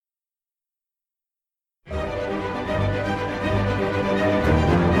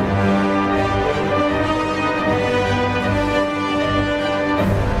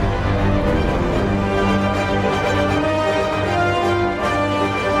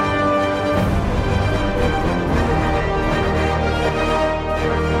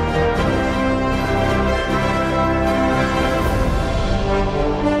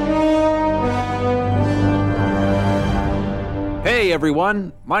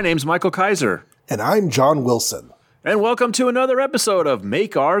everyone. My name's Michael Kaiser. And I'm John Wilson. And welcome to another episode of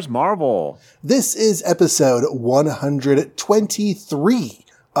Make Ours Marvel. This is episode 123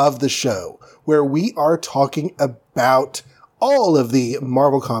 of the show, where we are talking about all of the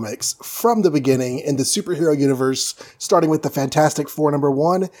Marvel comics from the beginning in the superhero universe, starting with the Fantastic Four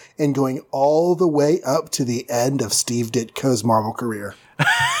 #1 and going all the way up to the end of Steve Ditko's Marvel career.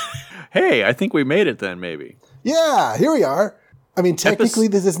 Hey, I think we made it then, maybe. Yeah, here we are. I mean, technically,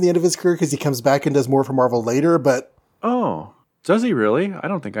 this isn't the end of his career because he comes back and does more for Marvel later, but... Oh, does he really? I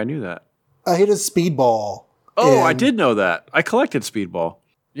don't think I knew that. He does Speedball. Oh, I did know that. I collected Speedball.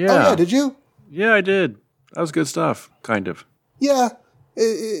 Yeah. Oh, yeah, did you? Yeah, I did. That was good stuff, kind of. Yeah,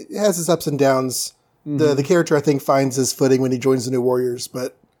 it has its ups and downs. Mm-hmm. The character, I think, finds his footing when he joins the New Warriors,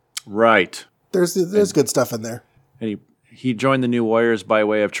 but... Right. There's good stuff in there. And he joined the New Warriors by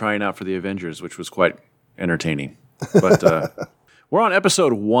way of trying out for the Avengers, which was quite entertaining. But we're on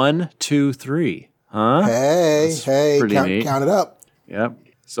episode 123. Huh? Hey, count it up. Yep.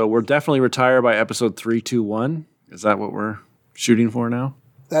 So we're definitely retired by episode 321. Is that what we're shooting for now?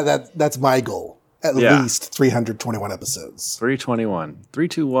 That's my goal. At least 321 episodes. 321.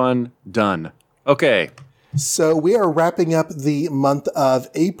 321, done. Okay. So we are wrapping up the month of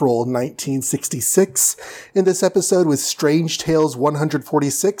April 1966 in this episode with Strange Tales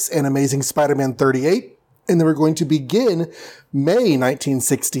 146 and Amazing Spider-Man 38. And then we're going to begin May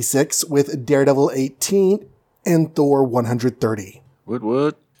 1966 with Daredevil 18 and Thor 130.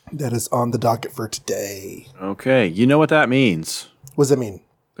 What? That is on the docket for today. Okay. You know what that means. What does that mean?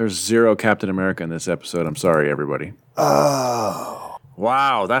 There's zero Captain America in this episode. I'm sorry, everybody. Oh.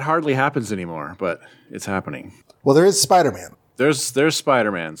 Wow, that hardly happens anymore, but it's happening. Well, there is Spider-Man. There's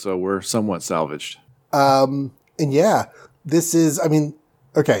Spider-Man, so we're somewhat salvaged. And yeah, this is,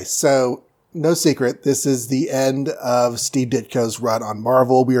 okay, so no secret, this is the end of Steve Ditko's run on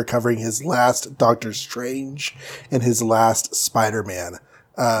Marvel. We are covering his last Doctor Strange and his last Spider-Man.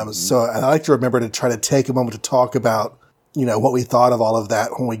 So I like to remember to try to take a moment to talk about, what we thought of all of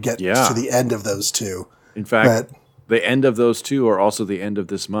that when we get to the end of those two. In fact, the end of those two are also the end of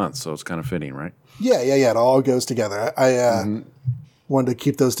this month, so it's kind of fitting, right? Yeah. It all goes together. I wanted to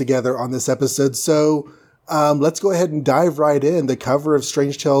keep those together on this episode. So let's go ahead and dive right in. The cover of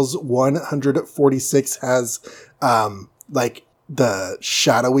Strange Tales 146 has the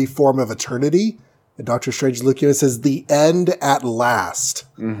shadowy form of eternity. And Doctor Strange looking at it says, "The end at last."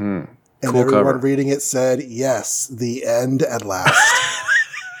 Mm-hmm. And cool everyone cover. reading it said, "Yes, the end at last."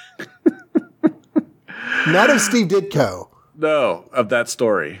 Not of Steve Ditko. No, of that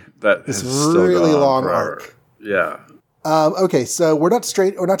story. That It's is still really gone long forever. arc. Yeah. Okay, so we're not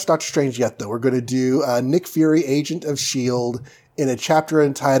to Doctor Strange yet, though. We're going to do Nick Fury, Agent of S.H.I.E.L.D., in a chapter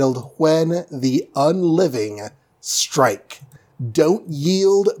entitled "When the Unliving Strike." Don't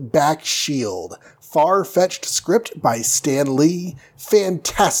yield back, S.H.I.E.L.D. Far-fetched script by Stan Lee.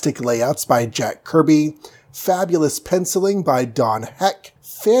 Fantastic layouts by Jack Kirby. Fabulous penciling by Don Heck.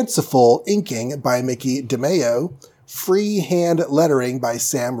 Fanciful inking by Mickey DeMeo. Freehand lettering by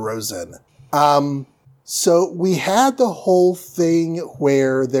Sam Rosen. So we had the whole thing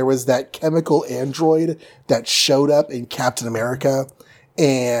where there was that chemical android that showed up in Captain America.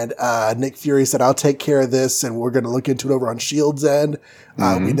 And Nick Fury said, "I'll take care of this, and we're going to look into it over on S.H.I.E.L.D.'s end."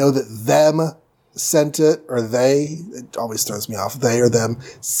 We know that them sent it, or they, it always throws me off, they or them,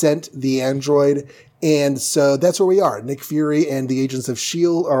 sent the android. And so that's where we are. Nick Fury and the agents of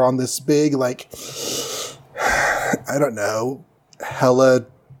S.H.I.E.L.D. are on this big, I don't know, hella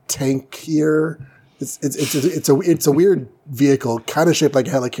tank here. It's a weird vehicle, kind of shaped like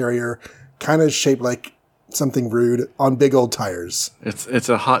a helicarrier, kind of shaped like something rude, on big old tires. It's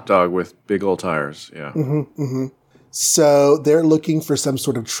a hot dog with big old tires. Yeah. Mm-hmm, mm-hmm. So they're looking for some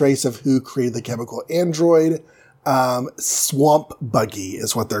sort of trace of who created the chemical android. Swamp Buggy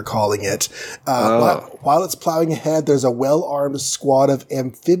is what they're calling it. While it's plowing ahead, there's a well-armed squad of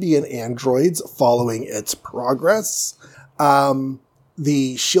amphibian androids following its progress.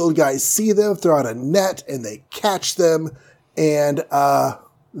 The S.H.I.E.L.D. guys see them, throw out a net, and they catch them. And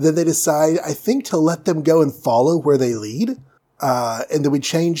then they decide, I think, to let them go and follow where they lead. And then we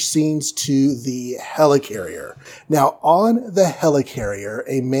change scenes to the helicarrier. Now, on the helicarrier,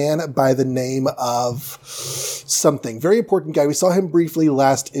 a man by the name of something, very important guy. We saw him briefly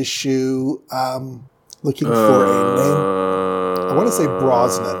last issue, looking for a name. I want to say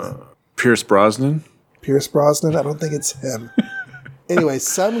Brosnan. Pierce Brosnan? Pierce Brosnan? I don't think it's him. Anyway,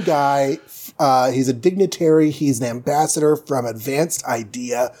 some guy, he's a dignitary. He's an ambassador from Advanced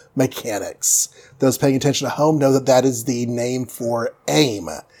Idea Mechanics. Those paying attention at home know that that is the name for AIM.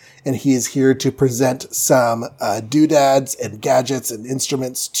 and he is here to present some doodads and gadgets and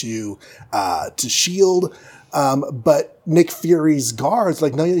instruments to Shield. But Nick Fury's guards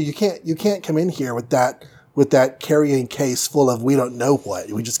like, no, you can't come in here with that carrying case full of we don't know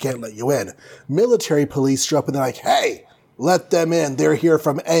what. We just can't let you in. Military police show up and they're like, hey, let them in. They're here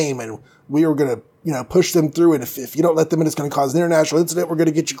from AIM, and we were going to, push them through. And if you don't let them in, it's going to cause an international incident. We're going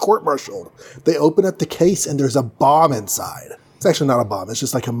to get you court-martialed. They open up the case and there's a bomb inside. It's actually not a bomb. It's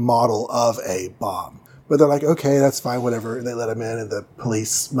just like a model of a bomb. But they're like, okay, that's fine, whatever. And they let him in, and the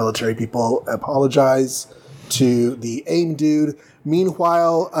police, military people apologize to the AIM dude.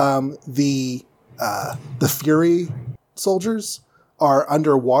 Meanwhile, the Fury soldiers are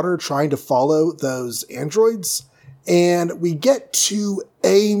underwater trying to follow those androids. And we get to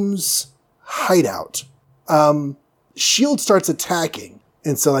AIM's hideout. Shield starts attacking.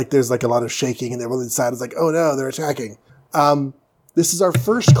 And so there's a lot of shaking, and everyone inside is like, oh no, they're attacking. This is our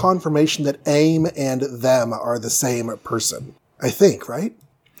first confirmation that AIM and them are the same person. I think, right?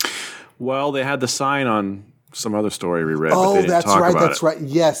 Well, they had the sign on some other story we read, Oh, but they didn't that's talk right. about That's it. right.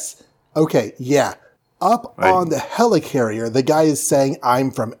 Yes. Okay. Yeah. Up Right. on the helicarrier, the guy is saying, I'm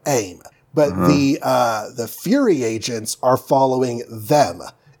from AIM. But the Fury agents are following them.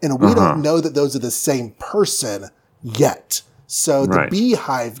 And we don't know that those are the same person yet. So the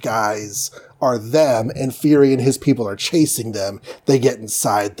Beehive guys are them, and Fury and his people are chasing them. They get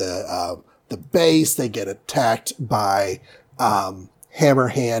inside the base. They get attacked by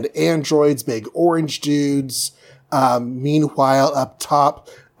hammerhand androids, big orange dudes. Meanwhile, up top,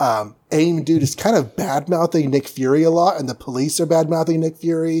 AIM dude is kind of bad-mouthing Nick Fury a lot, and the police are bad-mouthing Nick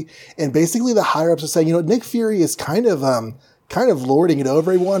Fury. And basically the higher-ups are saying, Nick Fury is kind of lording it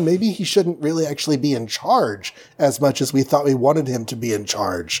over everyone. Maybe he shouldn't really actually be in charge as much as we thought we wanted him to be in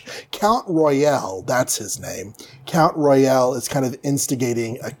charge. Count Royale, that's his name. Count Royale is kind of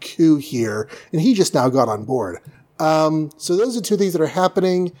instigating a coup here, and he just now got on board. So those are two things that are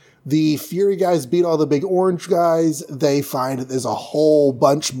happening. The Fury guys beat all the big orange guys. They find that there's a whole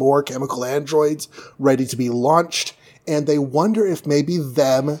bunch more chemical androids ready to be launched. And they wonder if maybe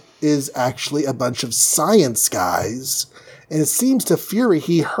them is actually a bunch of science guys. And it seems to Fury,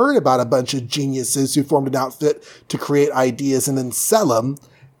 he heard about a bunch of geniuses who formed an outfit to create ideas and then sell them.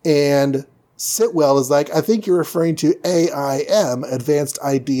 And Sitwell is like, I think you're referring to AIM, Advanced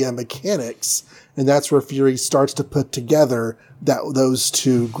Idea Mechanics. And that's where Fury starts to put together that those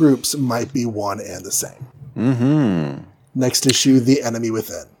two groups might be one and the same. Mm-hmm. Next issue, The Enemy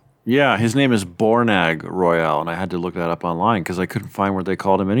Within. Yeah, his name is Bornag Royale, and I had to look that up online because I couldn't find where they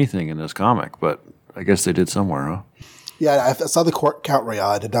called him anything in this comic, but I guess they did somewhere, huh? Yeah, I saw the Count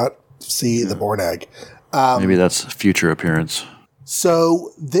Royale. I did not see the Bornag. Maybe that's future appearance.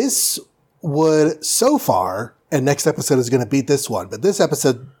 So this would, so far, and next episode is going to beat this one, but this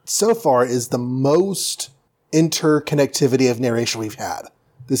episode so far is the most interconnectivity of narration we've had.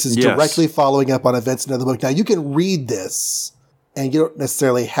 This is directly following up on events in another book. Now, you can read this, and you don't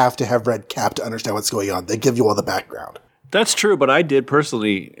necessarily have to have read Cap to understand what's going on. They give you all the background. That's true, but I did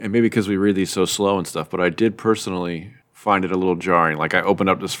personally, and maybe because we read these so slow and stuff, but I did personally find it a little jarring. Like, I opened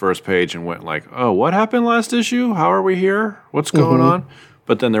up this first page and went like, oh, what happened last issue? How are we here? What's going on?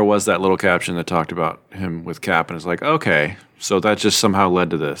 But then there was that little caption that talked about him with Cap, and it's like, okay, so that just somehow led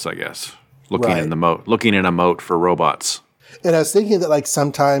to this, I guess. Looking in a moat for robots. And I was thinking that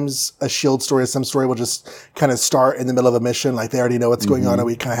sometimes a S.H.I.E.L.D. story or some story will just kind of start in the middle of a mission. Like they already know what's going on and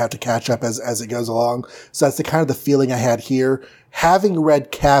we kind of have to catch up as it goes along. So that's the feeling I had here. Having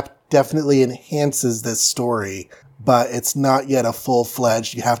read Cap definitely enhances this story, but it's not yet a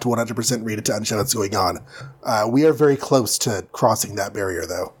full-fledged, you have to 100% read it to understand what's going on. We are very close to crossing that barrier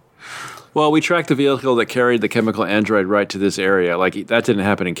though. Well, we tracked the vehicle that carried the chemical android right to this area. Like, that didn't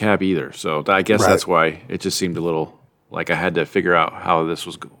happen in Cap either. So I guess that's why it just seemed a little like I had to figure out how this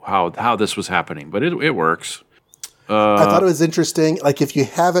was happening. But it works. I thought it was interesting. Like, if you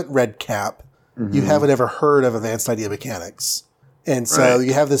haven't read Cap, you haven't ever heard of Advanced Idea Mechanics. And so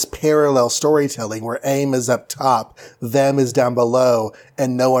you have this parallel storytelling where AIM is up top, them is down below,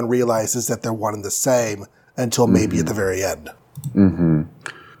 and no one realizes that they're one and the same until maybe at the very end. Mm-hmm.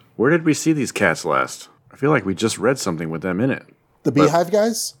 Where did we see these cats last? I feel like we just read something with them in it. The Beehive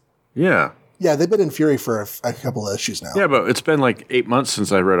guys? Yeah. Yeah, they've been in Fury for a couple of issues now. Yeah, but it's been like 8 months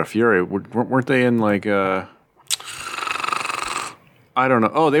since I read a Fury. Weren't they in like, I don't know.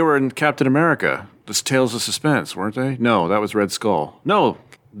 Oh, they were in Captain America. This Tales of Suspense, weren't they? No, that was Red Skull. No,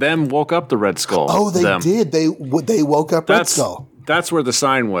 them woke up the Red Skull. Oh, they did. They woke up Red Skull. That's where the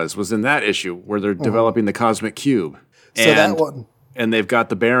sign was in that issue where they're developing the Cosmic Cube. So that one. And they've got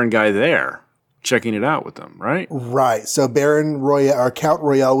the Baron guy there. checking it out with them, right? Right. So Baron Royale, or Count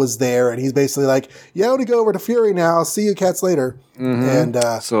Royale was there, and he's basically like, yeah, I'm going to go over to Fury now. I'll see you cats later. And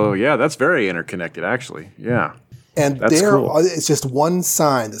So, yeah, that's very interconnected, actually. Yeah. And That's there, cool. it's just one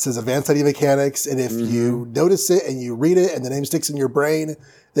sign that says Advanced ID Mechanics, and if you notice it and you read it and the name sticks in your brain,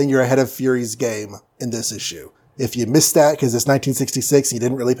 then you're ahead of Fury's game in this issue. If you missed that because it's 1966, you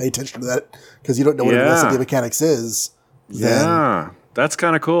didn't really pay attention to that because you don't know what Advanced ID Mechanics is, then Yeah, that's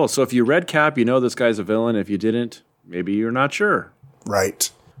kind of cool. So if you read Cap, you know this guy's a villain. If you didn't, maybe you're not sure. right.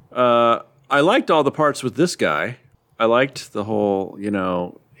 I liked all the parts with this guy. I liked the whole,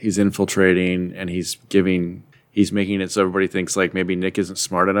 he's infiltrating and he's making it so everybody thinks like maybe Nick isn't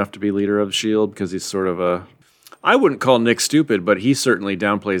smart enough to be leader of S.H.I.E.L.D. because he's sort of I wouldn't call Nick stupid, but he certainly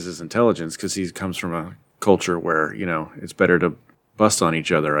downplays his intelligence because he comes from a culture where, it's better to bust on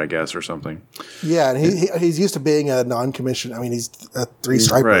each other, I guess, or something. Yeah, and he's used to being a non-commissioned. I mean, he's a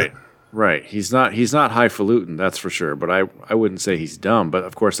 3-striper. Right. He's not highfalutin, that's for sure. But I wouldn't say he's dumb. But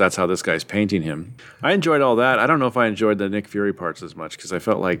of course, that's how this guy's painting him. I enjoyed all that. I don't know if I enjoyed the Nick Fury parts as much because I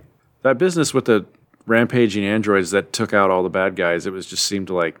felt like that business with the rampaging androids that took out all the bad guys. It was just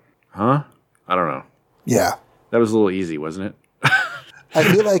seemed like, huh? I don't know. Yeah. That was a little easy, wasn't it? I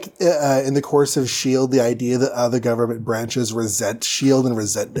feel like in the course of S.H.I.E.L.D., the idea that other government branches resent S.H.I.E.L.D. and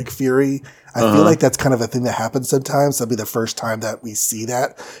resent Nick Fury, I feel like that's kind of a thing that happens sometimes. That'll be the first time that we see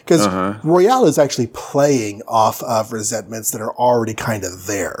that. Because Royale is actually playing off of resentments that are already kind of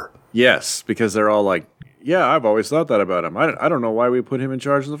there. Yes, because they're all like, yeah, I've always thought that about him. I don't know why we put him in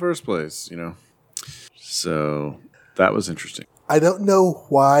charge in the first place, So that was interesting. I don't know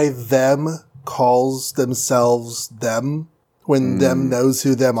why them calls themselves them when them knows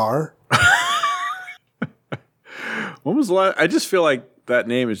who them are. When was the last? I just feel like that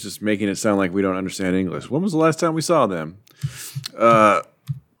name is just making it sound like we don't understand English. When was the last time we saw them?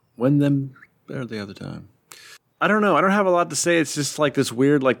 When them there the other time. I don't know. I don't have a lot to say. It's just like this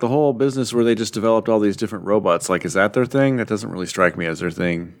weird, like the whole business where they just developed all these different robots. Like, is that their thing? That doesn't really strike me as their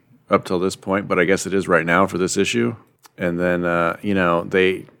thing up till this point, but I guess it is right now for this issue. And then,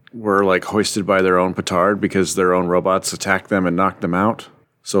 they were like hoisted by their own petard because their own robots attacked them and knocked them out.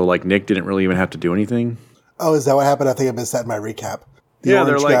 So like Nick didn't really even have to do anything. Oh, is that what happened? I think I missed that in my recap. The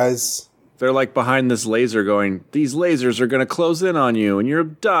orange guys. They're like behind this laser going, these lasers are going to close in on you and you'll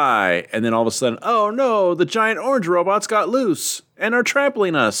die. And then all of a sudden, oh no, the giant orange robots got loose and are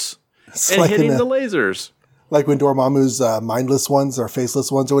trampling us and like hitting the lasers. Like when Dormammu's mindless ones or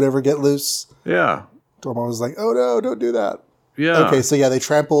faceless ones or whatever get loose. Yeah. Dormammu's like, oh no, don't do that. Yeah. Okay, so yeah, they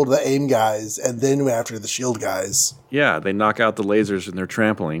trampled the AIM guys and then went after the S.H.I.E.L.D. guys. Yeah, they knock out the lasers and they're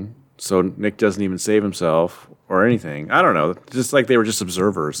trampling. So Nick doesn't even save himself or anything. I don't know. Just like they were just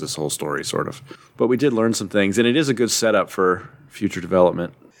observers, this whole story, sort of. But we did learn some things, and it is a good setup for future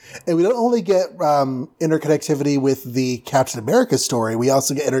development. And we don't only get interconnectivity with the Captain America story, we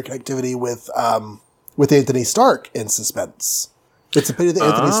also get interconnectivity with Anthony Stark in Suspense. It's a pity that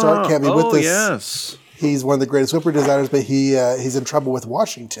Anthony Stark can't be with us. Yes. He's one of the greatest whipper designers, but he's in trouble with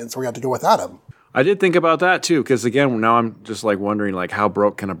Washington, so we have to go without him. I did think about that too, because again, now I'm just like wondering, like, how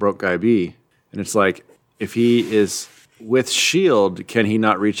broke can a broke guy be? And it's like, if he is with S.H.I.E.L.D., can he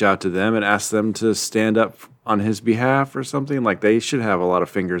not reach out to them and ask them to stand up on his behalf or something? Like, they should have a lot of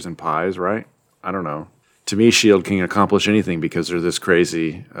fingers and pies, right? I don't know. To me, S.H.I.E.L.D. can accomplish anything because they're this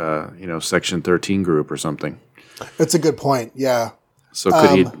crazy, Section 13 group or something. That's a good point, yeah. So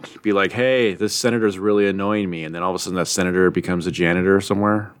could he be like, hey, this senator's really annoying me, and then all of a sudden that senator becomes a janitor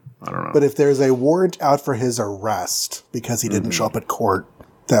somewhere? I don't know. But if there's a warrant out for his arrest because he didn't show up at court,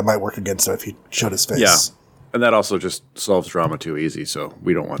 that might work against him if he showed his face. Yeah. And that also just solves drama too easy, so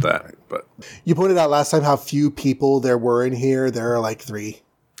we don't want that. But you pointed out last time how few people there were in here. There are like 3.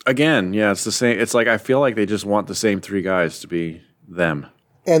 Again, yeah, it's the same. It's like I feel like they just want the same 3 guys to be them.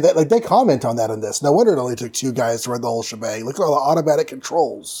 And that, like, they comment on that in this. No wonder it only took 2 guys to run the whole shebang. Look at all the automatic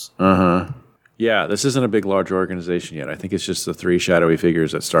controls. Uh-huh. Yeah, this isn't a big, large organization yet. I think it's just the 3 shadowy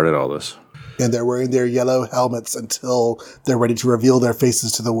figures that started all this. And they're wearing their yellow helmets until they're ready to reveal their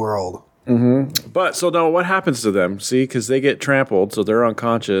faces to the world. Mm-hmm. But, so now what happens to them? See, because they get trampled, so they're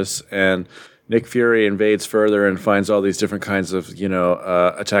unconscious, and Nick Fury invades further and finds all these different kinds of,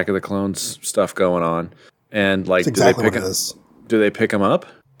 Attack of the Clones stuff going on. And, like, That's exactly what it is. Do they pick them up?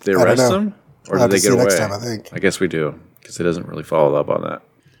 Do they arrest them? Or do they get away? Next time, I think. I guess we do, because it doesn't really follow up on that.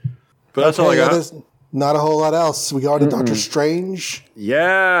 But that's all I got. There's not a whole lot else. We go on to Doctor Strange.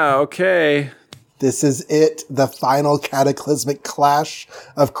 Yeah, okay. This is it, the final cataclysmic clash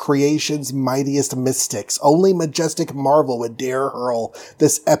of creation's mightiest mystics. Only majestic Marvel would dare hurl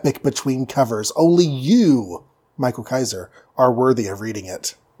this epic between covers. Only you, Michael Kaiser, are worthy of reading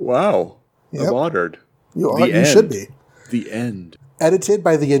it. Wow. Yep. I'm honored. You should be. The end. Edited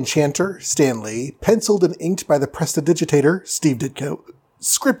by the enchanter, Stan Lee. Penciled and inked by the prestidigitator, Steve Ditko.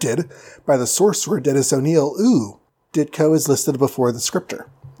 Scripted by the sorcerer, Dennis O'Neil. Ooh, Ditko is listed before the scripter.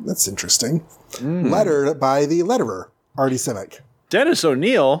 That's interesting. Lettered by the letterer, Artie Simek. Dennis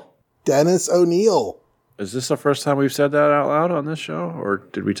O'Neil? Dennis O'Neil. Is this the first time we've said that out loud on this show? Or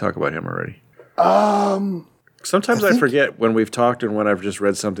did we talk about him already? Sometimes I forget when we've talked and when I've just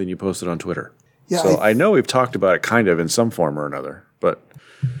read something you posted on Twitter. Yeah, so I know we've talked about it kind of in some form or another, but...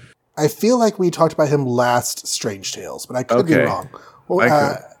 I feel like we talked about him last Strange Tales, but I could be wrong. Well,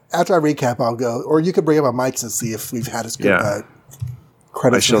 after I recap, I'll go, or you could bring up my mics and see if we've had his credits.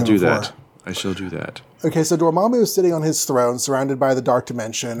 I shall do that. I shall do that. Okay, so Dormammu is sitting on his throne, surrounded by the Dark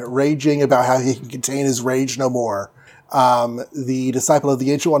Dimension, raging about how he can contain his rage no more. The disciple of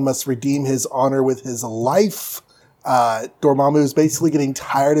the Ancient One must redeem his honor with his life. Dormammu is basically getting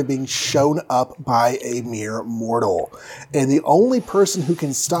tired of being shown up by a mere mortal. And the only person who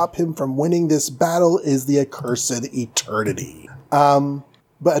can stop him from winning this battle is the accursed Eternity.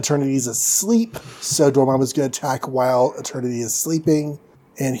 But Eternity is asleep, so Dormammu is going to attack while Eternity is sleeping.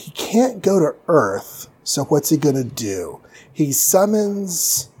 And he can't go to Earth, so what's he going to do? He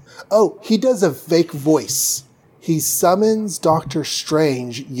summons... Oh, he does a fake voice. He summons Doctor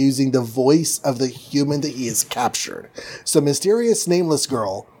Strange using the voice of the human that he has captured. So mysterious nameless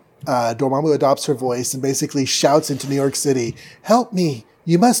girl, Dormammu adopts her voice and basically shouts into New York City, "Help me!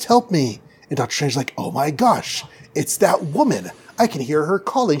 You must help me!" And Doctor Strange's like, "Oh my gosh, it's that woman! I can hear her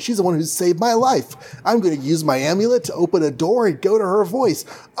calling. She's the one who saved my life. I'm going to use my amulet to open a door and go to her voice.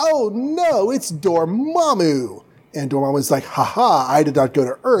 Oh no, it's Dormammu!" And Dormammu's like, "Haha, I did not go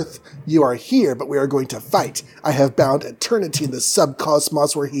to Earth. You are here, but we are going to fight. I have bound Eternity in the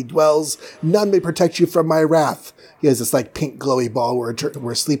subcosmos where he dwells. None may protect you from my wrath." He has this like pink glowy ball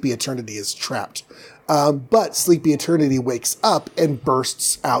where Sleepy Eternity is trapped. But Sleepy Eternity wakes up and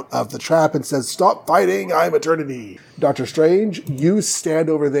bursts out of the trap and says, "Stop fighting, I'm Eternity. Doctor Strange, you stand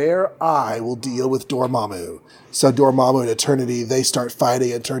over there. I will deal with Dormammu." So Dormammu and Eternity, they start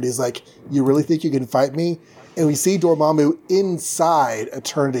fighting. Eternity's like, "You really think you can fight me?" And we see Dormammu inside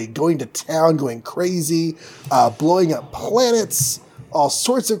Eternity, going to town, going crazy, blowing up planets. All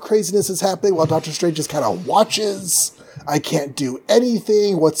sorts of craziness is happening while Doctor Strange just kind of watches. I can't do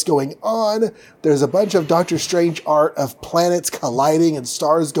anything. What's going on? There's a bunch of Doctor Strange art of planets colliding and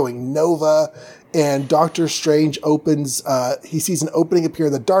stars going nova. And Doctor Strange opens, he sees an opening appear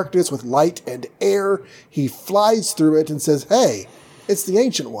in the darkness with light and air. He flies through it and says, "Hey, it's the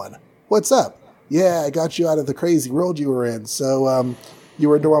Ancient One. What's up? Yeah, I got you out of the crazy world you were in. So you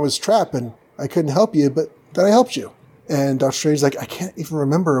were in Dormammu's trap and I couldn't help you, but then I helped you." And Doctor Strange's like, "I can't even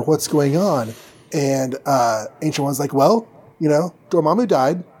remember what's going on." And Ancient One's like, "Well, you know, Dormammu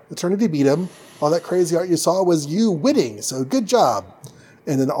died. Eternity beat him. All that crazy art you saw was you winning, so good job."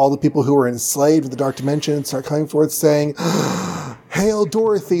 And then all the people who were enslaved in the Dark Dimension start coming forth saying, "Hail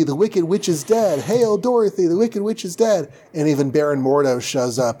Dorothy, the Wicked Witch is dead. Hail Dorothy, the Wicked Witch is dead." And even Baron Mordo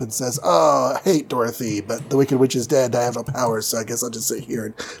shows up and says, "Oh, I hate Dorothy, but the Wicked Witch is dead. I have no power, so I guess I'll just sit here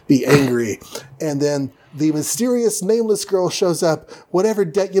and be angry." And then the mysterious nameless girl shows up. "Whatever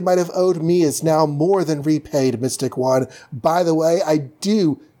debt you might have owed me is now more than repaid, Mystic One. By the way, I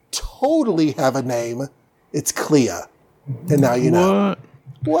do totally have a name. It's Clea." And now you know.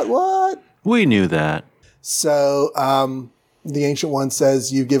 What? We knew that. So, the Ancient One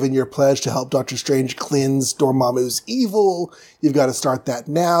says, "You've given your pledge to help Doctor Strange cleanse Dormammu's evil. You've got to start that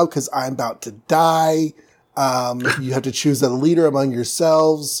now because I'm about to die. You have to choose a leader among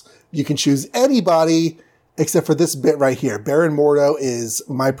yourselves. You can choose anybody except for this bit right here. Baron Mordo is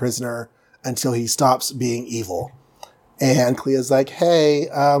my prisoner until he stops being evil." And Clea's like, "Hey,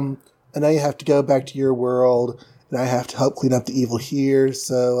 I know you have to go back to your world, and I have to help clean up the evil here.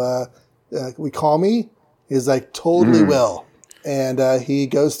 So, can we call me?" He's like, "Totally will." And he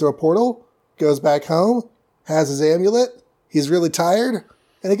goes through a portal, goes back home, has his amulet. He's really tired,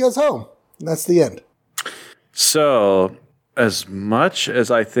 and he goes home. And that's the end. So, as much as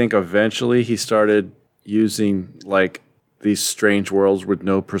I think eventually he started using like these strange worlds with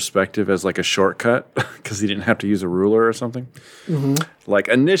no perspective as like a shortcut because he didn't have to use a ruler or something. Mm-hmm. Like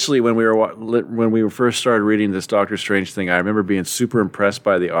initially when we first started reading this Doctor Strange thing, I remember being super impressed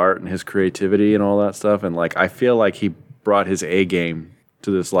by the art and his creativity and all that stuff. And like I feel like he brought his A game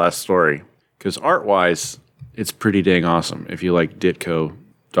to this last story because art wise, it's pretty dang awesome if you like Ditko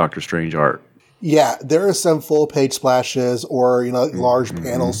Doctor Strange art. Yeah, there are some full page splashes or large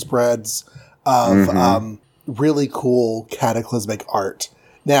panel spreads of really cool cataclysmic art.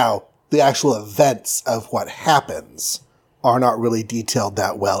 Now, the actual events of what happens are not really detailed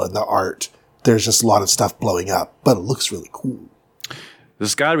that well in the art, there's just a lot of stuff blowing up, but it looks really cool. This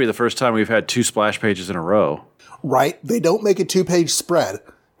has got to be the first time we've had 2 splash pages in a row. Right? They don't make a 2-page spread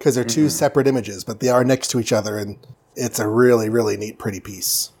because they're 2 separate images, but they are next to each other, and it's a really, really neat, pretty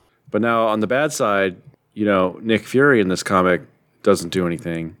piece. But now on the bad side, Nick Fury in this comic doesn't do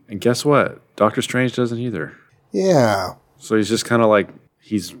anything. And guess what? Doctor Strange doesn't either. Yeah. So he's just kind of like,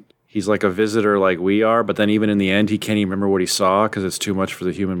 he's like a visitor like we are, but then even in the end, he can't even remember what he saw because it's too much for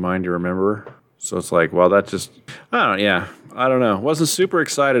the human mind to remember. So it's like, well, that just, I don't know. Wasn't super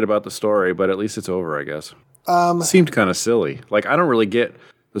excited about the story, but at least it's over, I guess. Seemed kind of silly. Like, I don't really get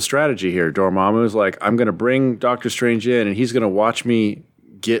the strategy here. Dormammu's like, I'm going to bring Doctor Strange in, and he's going to watch me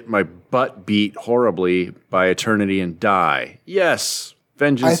get my butt beat horribly by Eternity and die. Yes,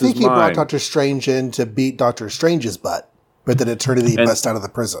 vengeance is mine. I think he brought Doctor Strange in to beat Doctor Strange's butt, but then Eternity bust out of the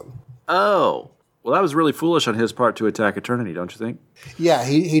prison. Oh. Well, that was really foolish on his part to attack Eternity, don't you think? Yeah,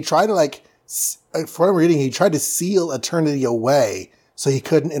 he tried to, like, from what I'm reading, he tried to seal Eternity away so he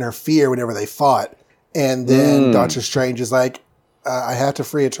couldn't interfere whenever they fought. And then Doctor Strange is like, I have to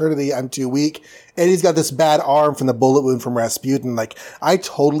free Eternity. I'm too weak. And he's got this bad arm from the bullet wound from Rasputin. Like, I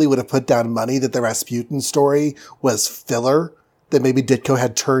totally would have put down money that the Rasputin story was filler that maybe Ditko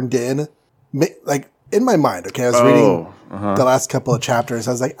had turned in. Like, in my mind, okay, I was reading the last couple of chapters.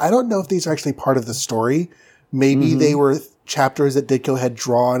 I was like, I don't know if these are actually part of the story. Maybe they were chapters that Ditko had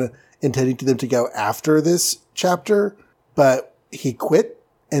drawn intending to them to go after this chapter, but he quit.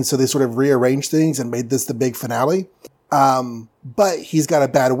 And so they sort of rearranged things and made this the big finale. But he's got a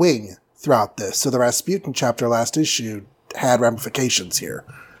bad wing throughout this. So the Rasputin chapter last issue had ramifications here.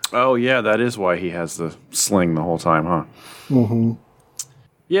 Oh, yeah, that is why he has the sling the whole time, huh? Mm-hmm.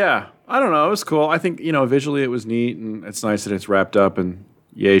 Yeah, I don't know. It was cool. I think, visually it was neat, and it's nice that it's wrapped up, and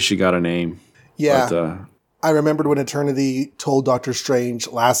yay, she got a name. Yeah. But, I remembered when Eternity told Doctor Strange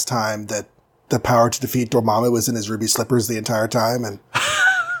last time that the power to defeat Dormammu was in his ruby slippers the entire time, and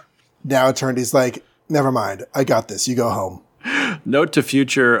now Eternity's like, never mind, I got this, you go home. Note to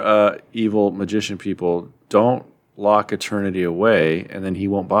future evil magician people, don't lock Eternity away, and then he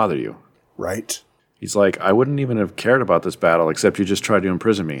won't bother you. Right. He's like, I wouldn't even have cared about this battle, except you just tried to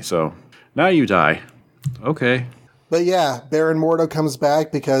imprison me, so now you die. Okay. But yeah, Baron Mordo comes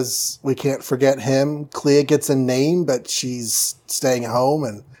back because we can't forget him. Clea gets a name, but she's staying home,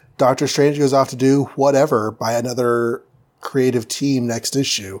 and Doctor Strange goes off to do whatever by another creative team next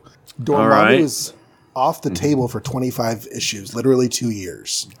issue. Dormammu is off the table for 25 issues, literally 2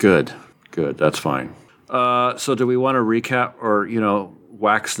 years. Good. That's fine. So do we want to recap or,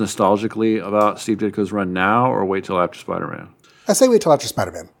 wax nostalgically about Steve Ditko's run now or wait till after Spider-Man? I say wait till after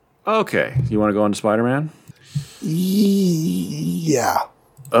Spider-Man. Okay. You want to go on to Spider-Man? Yeah.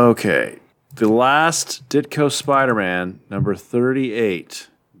 Okay. The last Ditko Spider-Man, number 38,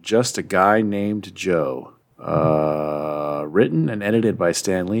 Just a Guy Named Joe. Written and edited by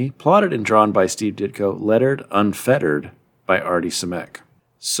Stan Lee, plotted and drawn by Steve Ditko, lettered unfettered by Artie Simek.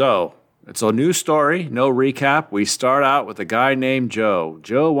 So, it's a new story, no recap. We start out with a guy named Joe.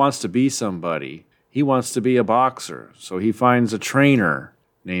 Joe wants to be somebody. He wants to be a boxer. So he finds a trainer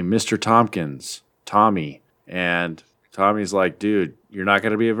named Mr. Tompkins, Tommy. And Tommy's like, dude, you're not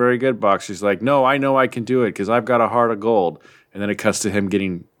going to be a very good boxer. He's like, no, I know I can do it because I've got a heart of gold. And then it cuts to him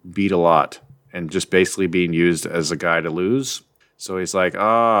getting beat a lot and just basically being used as a guy to lose. So he's like,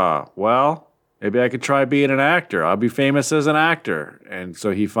 well, maybe I could try being an actor. I'll be famous as an actor. And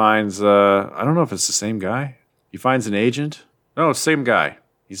so he finds, I don't know if it's the same guy. He finds an agent. No, it's the same guy.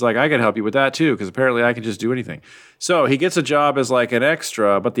 He's like, I can help you with that too, because apparently I can just do anything. So he gets a job as like an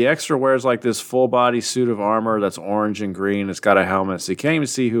extra, but the extra wears like this full body suit of armor that's orange and green. It's got a helmet, so you can't even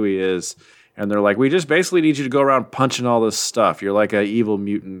see who he is. And they're like, we just basically need you to go around punching all this stuff. You're like an evil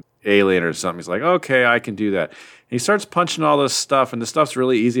mutant alien or something. He's like, okay, I can do that. And he starts punching all this stuff, and the stuff's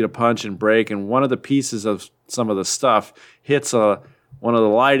really easy to punch and break. And one of the pieces of some of the stuff hits one of the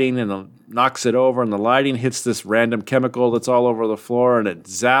lighting and knocks it over, and the lighting hits this random chemical that's all over the floor, and it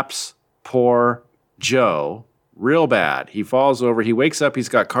zaps poor Joe real bad. He falls over. He wakes up. He's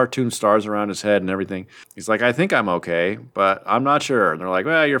got cartoon stars around his head and everything. He's like, I think I'm okay, but I'm not sure. And they're like,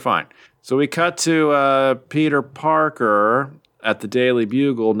 well, you're fine. So we cut to Peter Parker at the Daily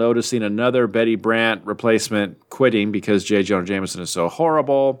Bugle noticing another Betty Brant replacement quitting because J. Jonah Jameson is so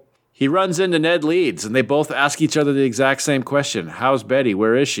horrible. He runs into Ned Leeds, and they both ask each other the exact same question. How's Betty?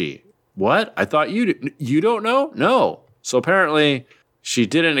 Where is she? What? I thought you don't know? No. So apparently she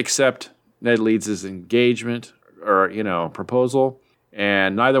didn't accept Ned Leeds' engagement or, proposal,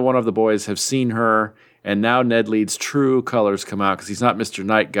 and neither one of the boys have seen her. And now Ned Leeds' true colors come out because he's not Mr.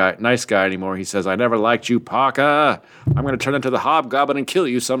 Nice Guy anymore. He says, I never liked you, Parker. I'm going to turn into the Hobgoblin and kill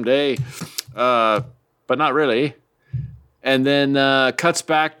you someday. but not really. And then cuts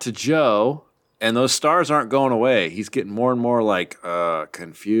back to Joe, and those stars aren't going away. He's getting more and more like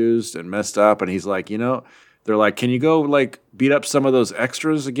confused and messed up, and he's like, they're like, can you go like beat up some of those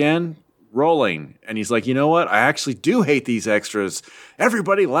extras again? Rolling. And he's like, you know what? I actually do hate these extras.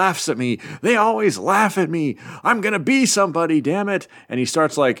 Everybody laughs at me. They always laugh at me. I'm going to be somebody, damn it. And he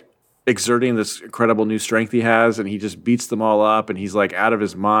starts like exerting this incredible new strength he has, and he just beats them all up, and he's like out of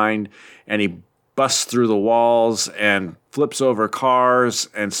his mind, and he busts through the walls and flips over cars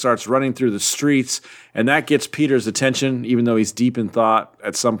and starts running through the streets. And that gets Peter's attention, even though he's deep in thought.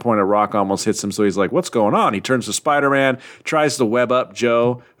 At some point, a rock almost hits him. So he's like, what's going on? He turns to Spider-Man, tries to web up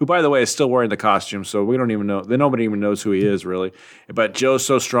Joe, who, by the way, is still wearing the costume. So we don't even know. Nobody even knows who he is, really. But Joe's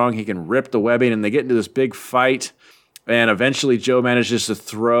so strong, he can rip the webbing. And they get into this big fight. And eventually, Joe manages to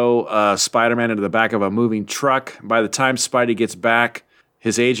throw Spider-Man into the back of a moving truck. By the time Spidey gets back,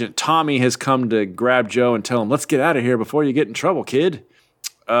 his agent Tommy has come to grab Joe and tell him, let's get out of here before you get in trouble, kid.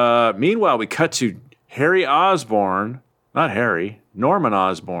 Meanwhile, we cut to Norman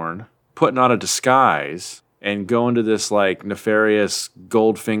Osborn, putting on a disguise and going to this like nefarious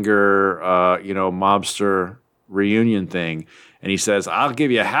Goldfinger, mobster reunion thing. And he says, I'll give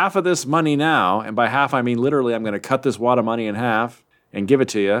you half of this money now. And by half, I mean literally, I'm going to cut this wad of money in half and give it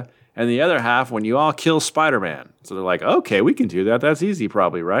to you. And the other half when you all kill Spider-Man. So they're like, okay, we can do that. That's easy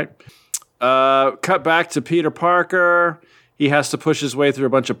probably, right? Cut back to Peter Parker. He has to push his way through a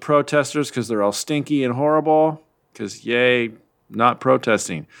bunch of protesters because they're all stinky and horrible. Because, yay, not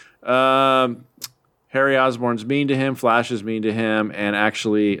protesting. Harry Osborn's mean to him. Flash is mean to him. And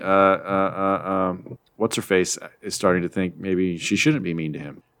actually, what's-her-face is starting to think maybe she shouldn't be mean to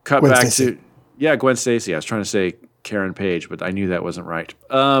him. Cut Gwen back Stacy. Gwen Stacy. I was trying to say Karen Page, but I knew that wasn't right.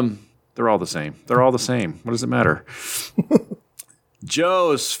 They're all the same. What does it matter?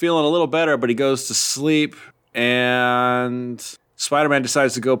 Joe's feeling a little better, but he goes to sleep, and Spider-Man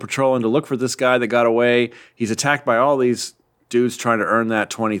decides to go patrolling to look for this guy that got away. He's attacked by all these dudes trying to earn that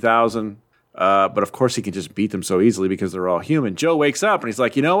 $20,000. But of course he can just beat them so easily because they're all human. Joe wakes up and he's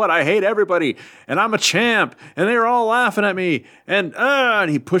like, you know what? I hate everybody and I'm a champ and they're all laughing at me. And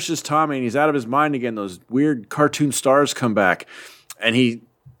he pushes Tommy and he's out of his mind again. Those weird cartoon stars come back and he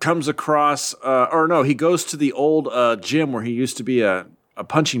comes across, he goes to the old gym where he used to be a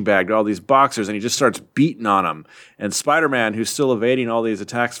punching bag to all these boxers, and he just starts beating on them. And Spider-Man, who's still evading all these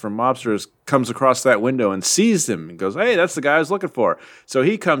attacks from mobsters, comes across that window and sees them and goes, hey, that's the guy I was looking for. So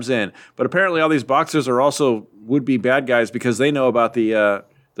he comes in. But apparently all these boxers are also would-be bad guys because they know about the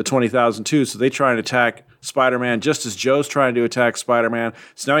 20,000 too, so they try and attack Spider-Man just as Joe's trying to attack Spider-Man.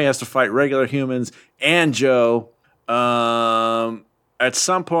 So now he has to fight regular humans and Joe. At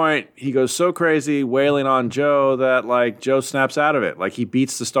some point, he goes so crazy wailing on Joe that, like, Joe snaps out of it. Like, he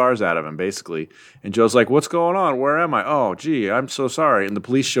beats the stars out of him, basically. And Joe's like, what's going on? Where am I? Oh, gee, I'm so sorry. And the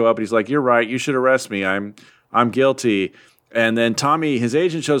police show up, and he's like, you're right. You should arrest me. I'm guilty. And then Tommy, his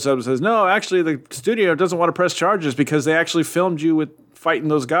agent, shows up and says, no, actually, the studio doesn't want to press charges because they actually filmed you with fighting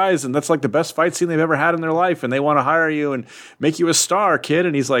those guys, and that's like the best fight scene they've ever had in their life, and they want to hire you and make you a star, kid.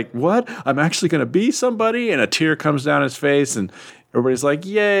 And he's like, what? I'm actually going to be somebody? And a tear comes down his face, and everybody's like,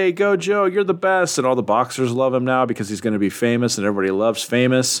 yay, go Joe, you're the best. And all the boxers love him now because he's going to be famous, and everybody loves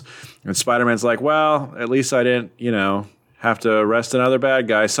famous. And Spider-Man's like, well, at least I didn't, have to arrest another bad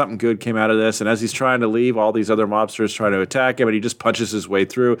guy. Something good came out of this. And as he's trying to leave, all these other mobsters try to attack him, and he just punches his way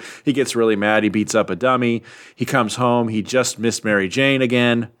through. He gets really mad. He beats up a dummy. He comes home. He just missed Mary Jane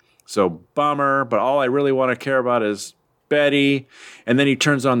again. So bummer. But all I really want to care about is Betty. And then he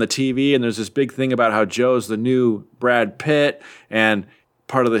turns on the TV, and there's this big thing about how Joe's the new Brad Pitt. And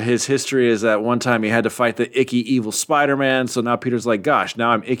part of his history is that one time he had to fight the icky, evil Spider-Man. So now Peter's like, gosh,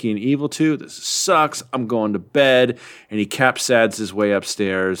 now I'm icky and evil too. This sucks. I'm going to bed. And he capsads his way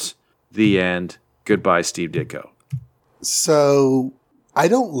upstairs. The end. Goodbye, Steve Ditko. So I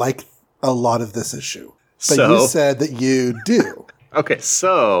don't like a lot of this issue. But you said that you do. Okay,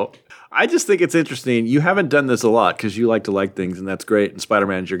 so I just think it's interesting. You haven't done this a lot because you like to like things, and that's great. And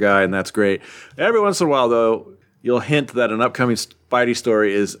Spider-Man's your guy, and that's great. Every once in a while, though, you'll hint that an upcoming Spidey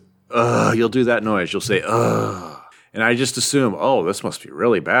story is, you'll do that noise. You'll say, and I just assume, oh, this must be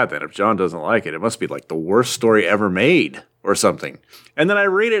really bad then. If John doesn't like it, it must be like the worst story ever made or something. And then I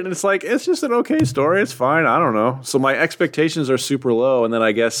read it, and it's like, it's just an okay story. It's fine. I don't know. So my expectations are super low, and then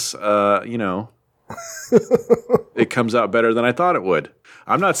I guess, it comes out better than I thought it would.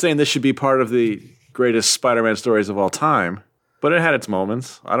 I'm not saying this should be part of the greatest Spider-Man stories of all time, but it had its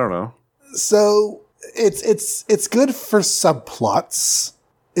moments. I don't know. So it's good for subplots,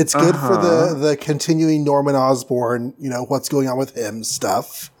 It's good for the continuing Norman Osborn, what's going on with him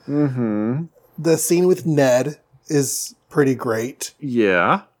stuff. Mm-hmm. The scene with Ned is pretty great.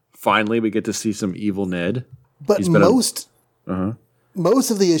 Yeah. Finally, we get to see some evil Ned. But most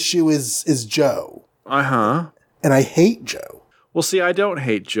of the issue is Joe. Uh-huh. And I hate Joe. Well, see, I don't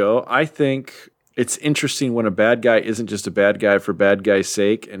hate Joe. I think it's interesting when a bad guy isn't just a bad guy for bad guy's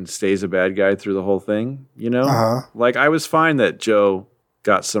sake and stays a bad guy through the whole thing, Like, I was fine that Joe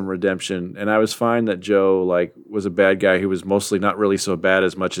got some redemption, and I was fine that Joe, was a bad guy who was mostly not really so bad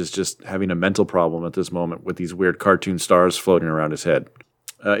as much as just having a mental problem at this moment with these weird cartoon stars floating around his head.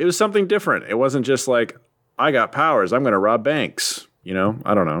 It was something different. It wasn't just like, I got powers, I'm going to rob banks. I don't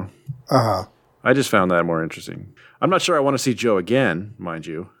know. Uh-huh. I just found that more interesting. I'm not sure I want to see Joe again, mind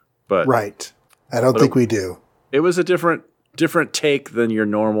you. But right. I don't think we do. It was a different take than your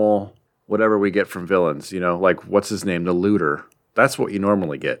normal whatever we get from villains, like what's his name? The Looter. That's what you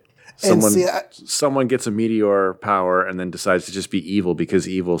normally get. Someone gets a meteor power and then decides to just be evil because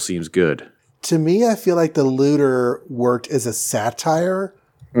evil seems good. To me, I feel like the Looter worked as a satire.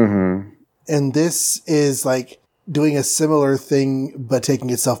 Mm-hmm. And this is like doing a similar thing, but taking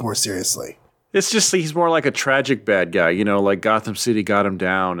itself more seriously. It's just he's more like a tragic bad guy, like Gotham City got him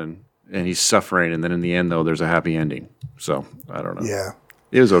down and he's suffering. And then in the end, though, there's a happy ending. So I don't know. Yeah.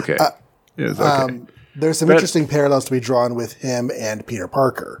 It was okay. There's some interesting parallels to be drawn with him and Peter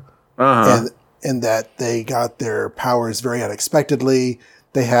Parker. Uh-huh. And that they got their powers very unexpectedly.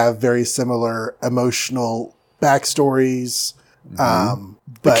 They have very similar emotional backstories. Mm-hmm.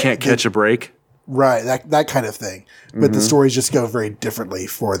 But they can't catch a break. Right, that kind of thing. But the stories just go very differently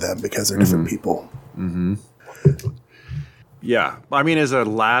for them because they're different people. Mm-hmm. Yeah. I mean, as a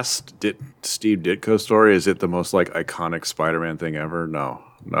last Steve Ditko story, is it the most iconic Spider-Man thing ever? No,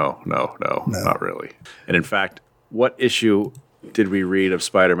 not really. And in fact, what issue did we read of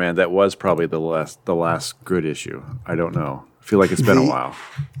Spider-Man that was probably the last good issue? I don't know. I feel like it's been a while.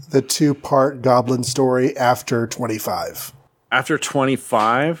 The 2-part Goblin story after 25. After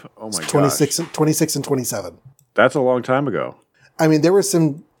 25? Oh my gosh. 26 and 27. That's a long time ago. I mean, there were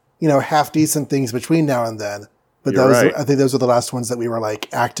some, half decent things between now and then, but I think those were the last ones that we were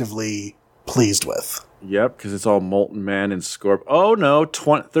actively pleased with. Yep, because it's all Molten Man and Scorp. Oh no,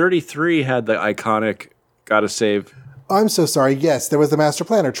 33 had the iconic Gotta Save. I'm so sorry. Yes, there was the Master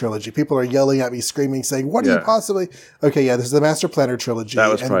Planner trilogy. People are yelling at me, screaming, saying, "What do you possibly?" Okay, yeah, this is the Master Planner trilogy.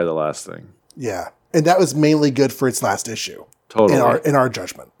 That was probably the last thing. Yeah, and that was mainly good for its last issue. Totally. In our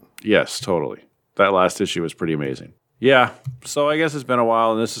judgment. Yes, totally. That last issue was pretty amazing. Yeah. So I guess it's been a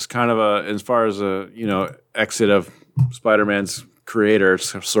while, and this is kind of as far as exit of Spider-Man's creator,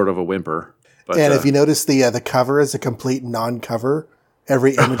 it's sort of a whimper. But, and if you notice, the cover is a complete non-cover.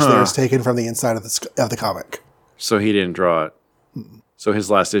 Every image there is taken from the inside of the comic. So he didn't draw it. So his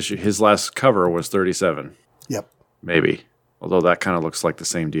last cover was 37. Yep. Maybe. Although that kind of looks like the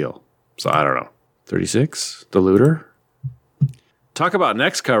same deal. So I don't know. 36? The Looter? Talk about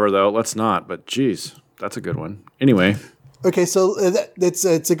next cover, though. Let's not, but geez, that's a good one. Anyway. Okay, so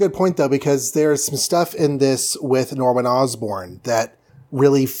it's a good point, though, because there's some stuff in this with Norman Osborn that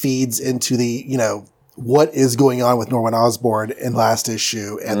really feeds into the, what is going on with Norman Osborn in last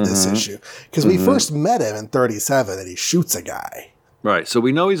issue and this issue. Because we first met him in 37 and he shoots a guy. Right, so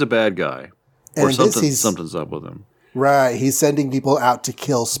we know he's a bad guy. And or something's up with him. Right, he's sending people out to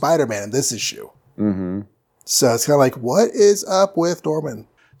kill Spider-Man in this issue. Mm-hmm. So it's kind of like, what is up with Norman?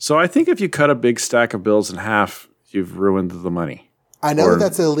 So I think if you cut a big stack of bills in half, you've ruined the money. I know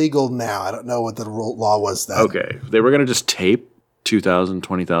that's illegal now. I don't know what the law was then. Okay. They were going to just tape $2,000,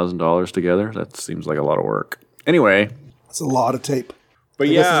 $20,000 together. That seems like a lot of work. Anyway. It's a lot of tape. But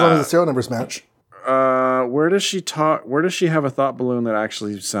I guess as long as the serial numbers match. Where does she have a thought balloon that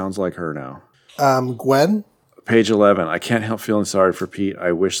actually sounds like her now? Gwen? Page 11. I can't help feeling sorry for Pete.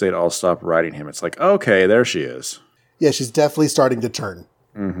 I wish they'd all stop writing him. It's like, okay, there she is. Yeah, she's definitely starting to turn.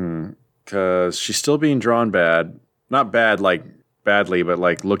 Mm-hmm. Because she's still being drawn bad. Not bad like badly, but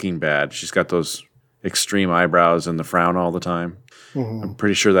like looking bad. She's got those extreme eyebrows and the frown all the time. Mm-hmm. I'm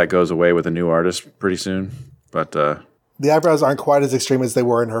pretty sure that goes away with a new artist pretty soon. But the eyebrows aren't quite as extreme as they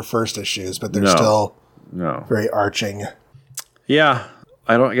were in her first issues, but they're still very arching. Yeah.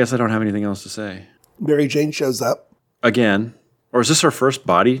 I guess I don't have anything else to say. Mary Jane shows up. Again. Or is this her first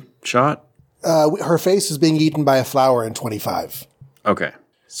body shot? Her face is being eaten by a flower in 25. Okay.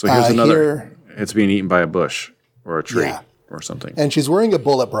 So here's another. It's being eaten by a bush or a tree or something. And she's wearing a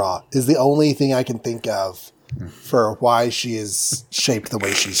bullet bra is the only thing I can think of for why she is shaped the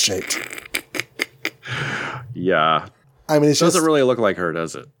way she's shaped. Yeah. I mean, it doesn't really look like her,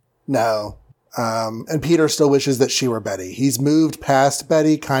 does it? No. And Peter still wishes that she were Betty. He's moved past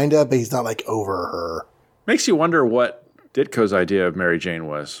Betty, kind of, but he's not like over her. Makes you wonder what Ditko's idea of Mary Jane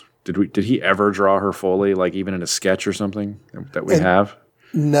was. Did he ever draw her fully, like even in a sketch or something that we have?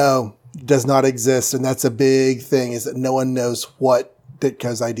 No, does not exist. And that's a big thing, is that no one knows what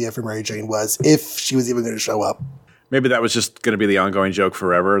Ditko's idea for Mary Jane was, if she was even going to show up. Maybe that was just going to be the ongoing joke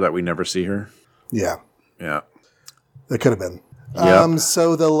forever, that we never see her. Yeah. Yeah. That could have been. Yep.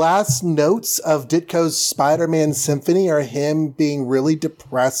 So the last notes of Ditko's Spider-Man Symphony are him being really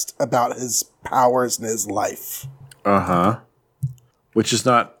depressed about his powers in his life. Uh-huh. Which is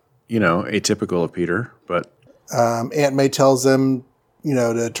not, atypical of Peter, but... Aunt May tells him,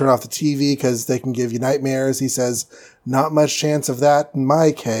 to turn off the TV because they can give you nightmares. He says, not much chance of that in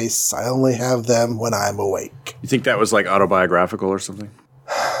my case. I only have them when I'm awake. You think that was like autobiographical or something?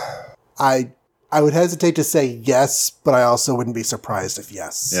 I would hesitate to say yes, but I also wouldn't be surprised if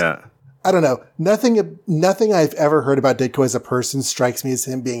yes. Yeah. I don't know. Nothing I've ever heard about Ditko as a person strikes me as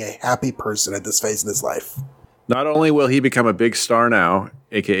him being a happy person at this phase in his life. Not only will he become a big star now,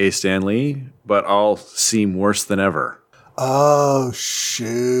 a.k.a. Stan Lee, but I'll seem worse than ever. Oh,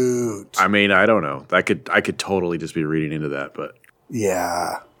 shoot. I mean, I don't know. I could totally just be reading into that, but...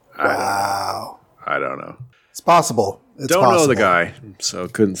 Yeah. Wow. I don't know. It's possible. Don't know the guy, so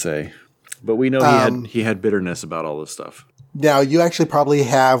couldn't say. But we know he had bitterness about all this stuff. Now, you actually probably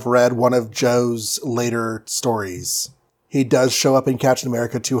have read one of Joe's later stories. He does show up in Captain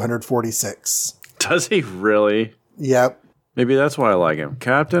America 246. Does he really? Yep. Maybe that's why I like him.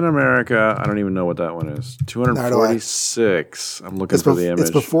 Captain America, I don't even know what that one is. 246. I'm looking for the image.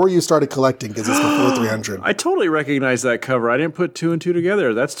 It's before you started collecting, because it's before 300. I totally recognize that cover. I didn't put two and two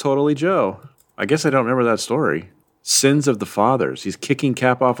together. That's totally Joe. I guess I don't remember that story. Sins of the Fathers. He's kicking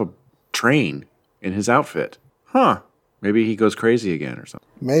Cap off a train in his outfit. Huh. Maybe he goes crazy again or something.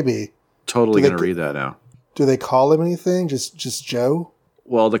 Maybe. Totally going to read that now. Do they call him anything? Just Joe?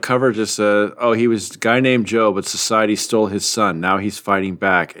 Well, the cover just says, he was a guy named Joe, but society stole his son. Now he's fighting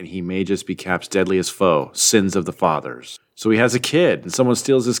back, and he may just be Cap's deadliest foe, Sins of the Fathers. So he has a kid, and someone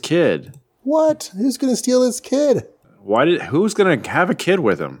steals his kid. What? Who's going to steal his kid? Who's going to have a kid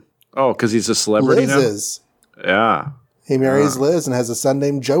with him? Oh, because he's a celebrity now? Liz is. Yeah. He marries Liz and has a son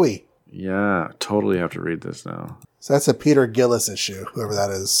named Joey. Yeah, totally have to read this now. So that's a Peter Gillis issue, whoever that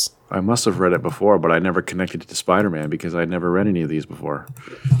is. I must have read it before, but I never connected it to Spider-Man because I'd never read any of these before.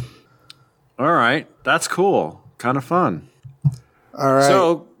 All right. That's cool. Kind of fun. All right.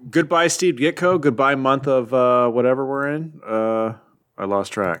 So, goodbye, Steve Ditko. Goodbye, month of whatever we're in. I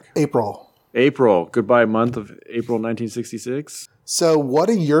lost track. April. Goodbye, month of April 1966. So, what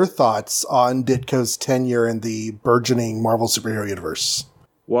are your thoughts on Ditko's tenure in the burgeoning Marvel superhero universe?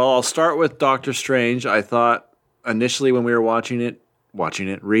 Well, I'll start with Doctor Strange. I thought initially when we were reading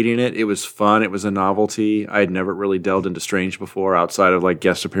it, it was fun. It was a novelty. I had never really delved into Strange before outside of like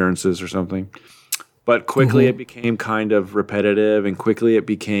guest appearances or something. But quickly it became kind of repetitive, and quickly it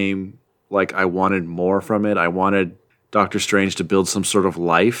became like I wanted more from it. I wanted Doctor Strange to build some sort of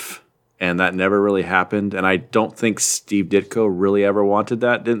life, and that never really happened. And I don't think Steve Ditko really ever wanted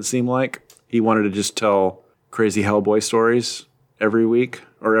that, didn't seem like. He wanted to just tell crazy Hellboy stories every week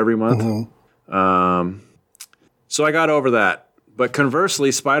or every month. So I got over that. But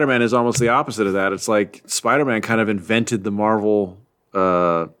conversely, Spider-Man is almost the opposite of that. It's like Spider-Man kind of invented the Marvel,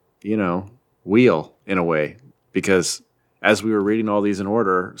 wheel in a way. Because as we were reading all these in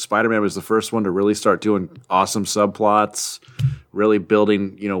order, Spider-Man was the first one to really start doing awesome subplots, really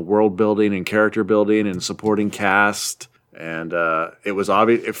building, world building and character building and supporting cast. And it was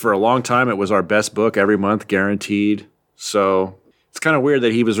obvious for a long time. It was our best book every month, guaranteed. So it's kind of weird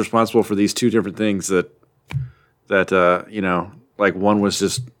that he was responsible for these two different things that like one was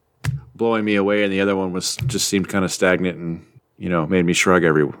just blowing me away and the other one was just seemed kind of stagnant and, made me shrug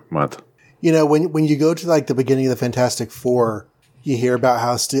every month. When you go to like the beginning of the Fantastic Four, you hear about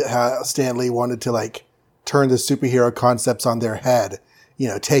how Stan Lee wanted to like turn the superhero concepts on their head,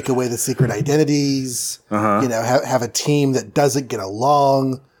 take away the secret identities, have a team that doesn't get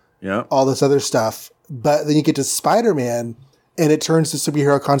along, all this other stuff. But then you get to Spider-Man and it turns the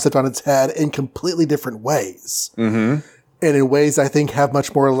superhero concept on its head in completely different ways. Mm-hmm. And in ways I think have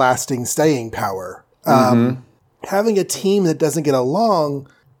much more lasting staying power. Having a team that doesn't get along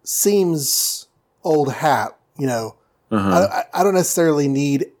seems old hat, I don't necessarily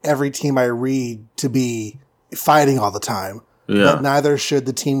need every team I read to be fighting all the time. Yeah. But neither should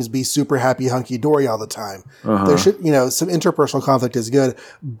the teams be super happy hunky-dory all the time. There should, some interpersonal conflict is good.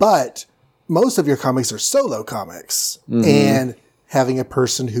 But most of your comics are solo comics. And having a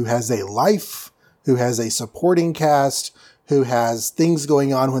person who has a life, who has a supporting cast, who has things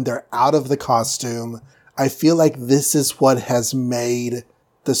going on when they're out of the costume. I feel like this is what has made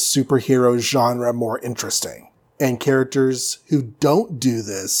the superhero genre more interesting. And characters who don't do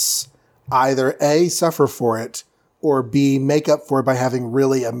this either A, suffer for it, or B, make up for it by having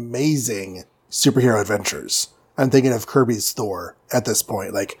really amazing superhero adventures. I'm thinking of Kirby's Thor at this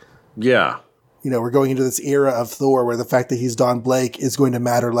point. Like, Yeah. We're going into this era of Thor where the fact that he's Don Blake is going to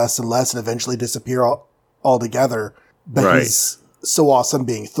matter less and less and eventually disappear altogether. But Right. he's so awesome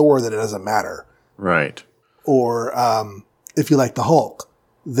being Thor that it doesn't matter. Right. Or if you like the Hulk,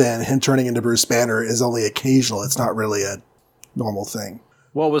 then him turning into Bruce Banner is only occasional. It's not really a normal thing.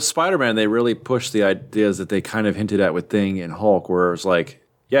 Well, with Spider-Man, they really pushed the ideas that they kind of hinted at with Thing and Hulk, where it was like,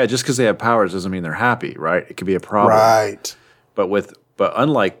 yeah, just because they have powers doesn't mean they're happy, right? It could be a problem. Right. But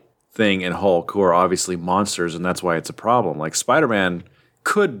unlike Thing and Hulk, who are obviously monsters, and that's why it's a problem. Like Spider-Man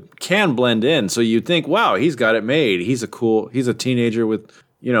can blend in, so you'd think, wow, he's got it made. He's a teenager with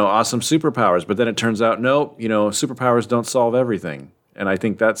awesome superpowers. But then it turns out, no, superpowers don't solve everything. And I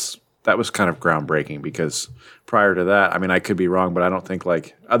think that was kind of groundbreaking because prior to that, I mean, I could be wrong, but I don't think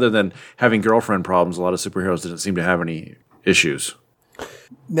other than having girlfriend problems, a lot of superheroes didn't seem to have any issues.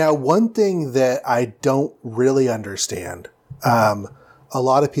 Now, one thing that I don't really understand, a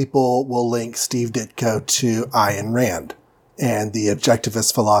lot of people will link Steve Ditko to Ayn Rand and the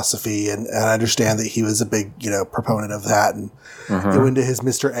objectivist philosophy. And I understand that he was a big, proponent of that and go into his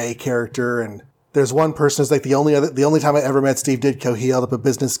Mr. A character. And there's one person who's like the only time I ever met Steve Ditko, he held up a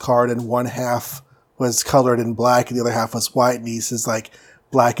business card and one half was colored in black and the other half was white. And he says like,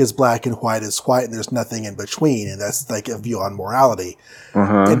 black is black and white is white and there's nothing in between. And that's like a view on morality.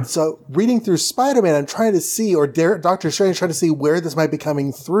 And so reading through Spider-Man, I'm trying to see, or Doctor Strange trying to see where this might be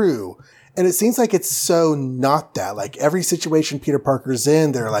coming through. And it seems like it's so not that. Like every situation Peter Parker's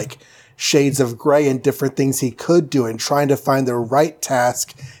in, there are like shades of gray and different things he could do. And trying to find the right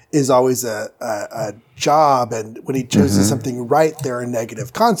task is always a job. And when he chooses something right, there are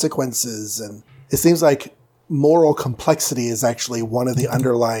negative consequences. And it seems like moral complexity is actually one of the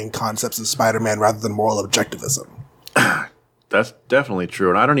underlying concepts of Spider-Man rather than moral objectivism. That's definitely true.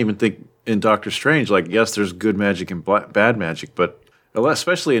 And I don't even think in Doctor Strange, yes, there's good magic and bad magic, but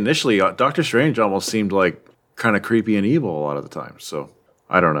especially initially, Doctor Strange almost seemed like kind of creepy and evil a lot of the time. So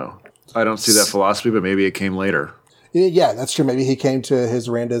I don't know. I don't see that philosophy, but maybe it came later. Yeah, that's true. Maybe he came to his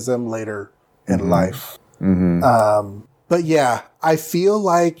Randism later in life. But yeah, I feel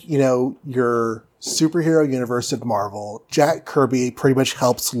like, your superhero universe at Marvel, Jack Kirby pretty much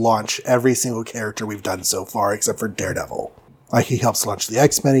helps launch every single character we've done so far, except for Daredevil. Like he helps launch the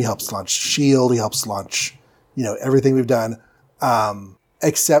X-Men, he helps launch S.H.I.E.L.D., he helps launch, everything we've done,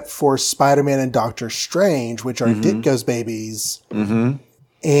 except for Spider-Man and Doctor Strange, which are Ditko's babies.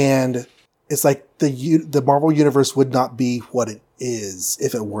 And it's like the Marvel universe would not be what it is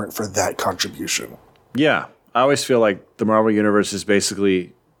if it weren't for that contribution. Yeah. I always feel like the Marvel universe is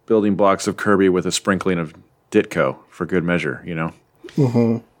basically building blocks of Kirby with a sprinkling of Ditko for good measure,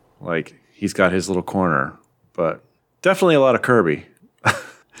 Like he's got his little corner, but definitely a lot of Kirby.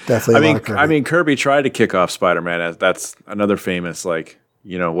 Definitely a lot of Kirby. I mean, Kirby tried to kick off Spider-Man. That's another famous,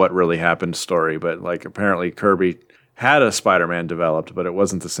 what really happened story. But apparently Kirby had a Spider-Man developed, but it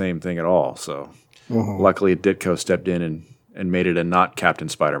wasn't the same thing at all. So luckily Ditko stepped in and made it a not Captain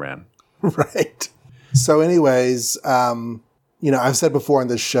Spider-Man. Right. So anyways, I've said before in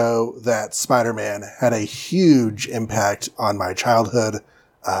this show that Spider-Man had a huge impact on my childhood.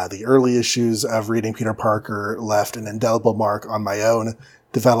 The early issues of reading Peter Parker left an indelible mark on my own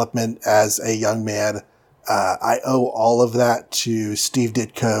development as a young man. I owe all of that to Steve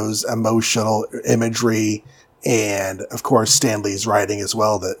Ditko's emotional imagery and, of course, Stan Lee's writing as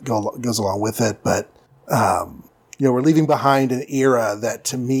well that goes along with it. But, we're leaving behind an era that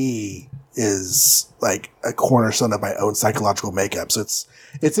to me is like a cornerstone of my own psychological makeup. So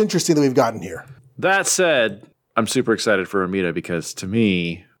it's interesting that we've gotten here. That said, I'm super excited for Romita because to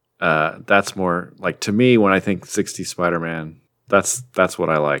me, that's more to me when I think 60s Spider-Man, that's what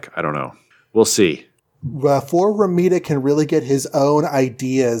I like. I don't know. We'll see. Before Romita can really get his own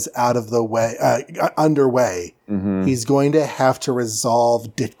ideas out of the way, underway, he's going to have to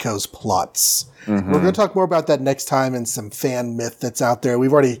resolve Ditko's plots. We're going to talk more about that next time and some fan myth that's out there.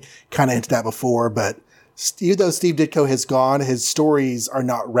 We've already kind of hinted that before, but even though Steve Ditko has gone, his stories are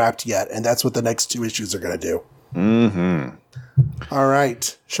not wrapped yet, and that's what the next two issues are going to do. All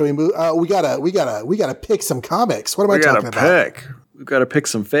right, shall we move? We gotta pick some comics. What am I talking about? We've got to pick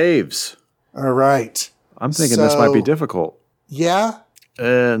some faves. All right. I'm thinking this might be difficult. Yeah.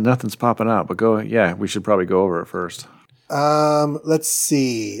 Nothing's popping out, but go. Yeah, we should probably go over it first. Let's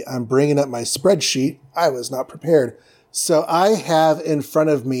see. I'm bringing up my spreadsheet. I was not prepared. So I have in front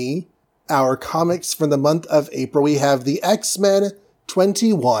of me our comics from the month of April. We have the X-Men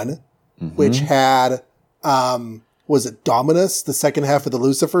 21, which had, was it Dominus, the second half of the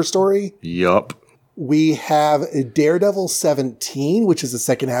Lucifer story? Yup. We have Daredevil 17, which is the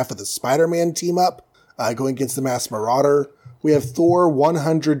second half of the Spider-Man team-up, going against the Masked Marauder. We have Thor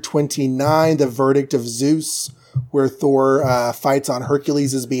 129, The Verdict of Zeus, where Thor fights on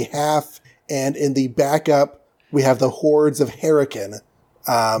Hercules' behalf. And in the backup, we have the Hordes of Hurricane.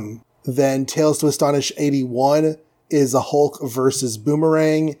 Then Tales to Astonish 81 is the Hulk versus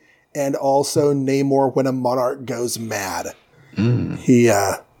Boomerang, and also Namor When a Monarch Goes Mad. He,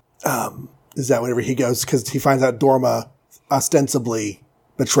 is that whenever he goes, because he finds out Dorma ostensibly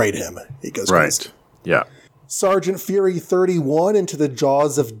betrayed him. He goes crazy. Yeah. Sergeant Fury 31, Into the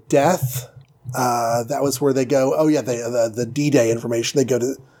Jaws of Death. That was where they go. Oh yeah, the D-Day information. They go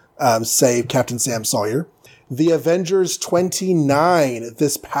to save Captain Sam Sawyer. The Avengers 29,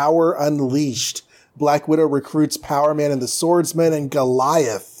 This Power Unleashed. Black Widow recruits Power Man and the Swordsman, and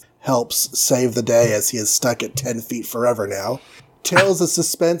Goliath helps save the day as he is stuck at 10 feet forever now. Tales of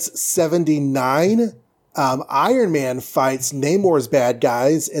Suspense 79. Iron Man fights Namor's bad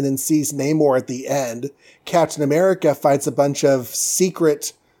guys and then sees Namor at the end. Captain America fights a bunch of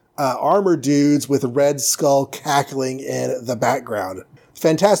secret armor dudes with Red Skull cackling in the background.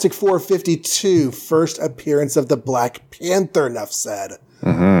 Fantastic Four 52, first appearance of the Black Panther, enough said.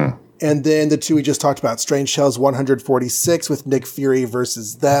 And then the two we just talked about, Strange Tales 146 with Nick Fury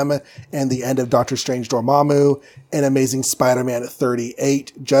versus them, and the end of Doctor Strange Dormammu, and Amazing Spider-Man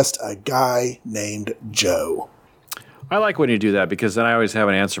 38, Just a Guy Named Joe. I like when you do that because then I always have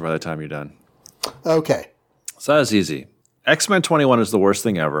an answer by the time you're done. Okay. So that's easy. X-Men 21 is the worst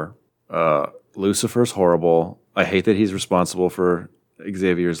thing ever. Lucifer's horrible. I hate that he's responsible for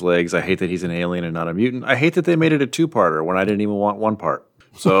Xavier's legs. I hate that he's an alien and not a mutant. I hate that they made it a two-parter when I didn't even want one part.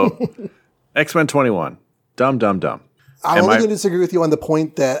 So, X-Men 21. Dumb, dumb, dumb. I'm only going to disagree with you on the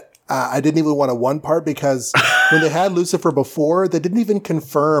point that I didn't even want a one part because when they had Lucifer before, they didn't even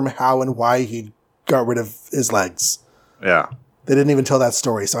confirm how and why he got rid of his legs. Yeah. They didn't even tell that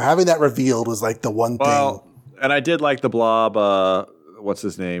story. So having that revealed was like the one thing. And I did like the Blob, what's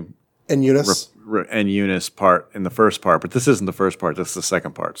his name? And Eunice. And Eunice part in the first part, but this isn't the first part. This is the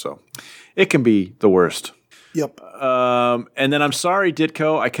second part. So, it can be the worst. Yep. And then I'm sorry,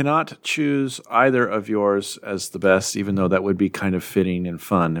 Ditko, I cannot choose either of yours as the best, even though that would be kind of fitting and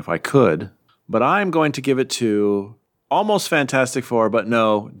fun if I could. But I'm going to give it to almost Fantastic Four, but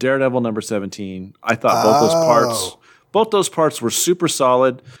no, Daredevil number 17. I thought both those parts were super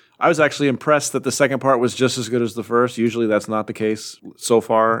solid. I was actually impressed that the second part was just as good as the first. Usually that's not the case so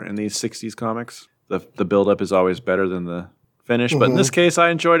far in these 60s comics. The build-up is always better than the finish, but in this case, I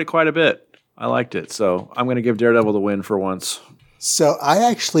enjoyed it quite a bit. I liked it, so I'm going to give Daredevil the win for once. So I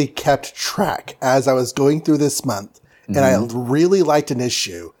actually kept track as I was going through this month, and I really liked an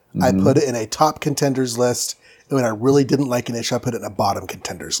issue. I put it in a top contenders list, and when I really didn't like an issue, I put it in a bottom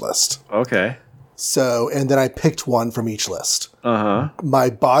contenders list. Okay. So, and then I picked one from each list. My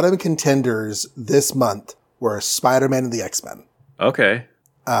bottom contenders this month were Spider-Man and the X-Men. Okay.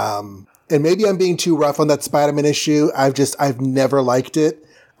 And maybe I'm being too rough on that Spider-Man issue. I've never liked it.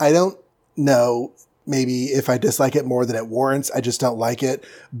 I don't know maybe if I dislike it more than it warrants. I just don't like it.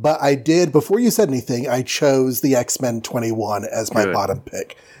 But I did, before you said anything, I chose the X-Men 21 as my bottom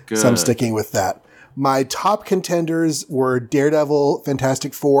pick. Good. So I'm sticking with that. My top contenders were Daredevil,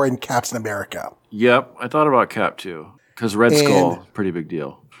 Fantastic Four, and Captain America. Yep, I thought about Cap too. Because Red Skull, pretty big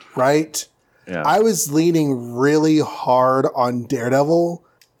deal. Right? Yeah. I was leaning really hard on Daredevil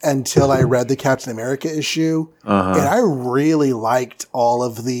until I read the Captain America issue. And I really liked all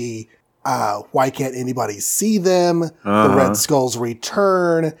of the Why Can't Anybody See Them? The Red Skull's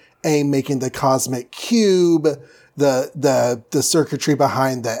Return, AIM making the Cosmic Cube, the circuitry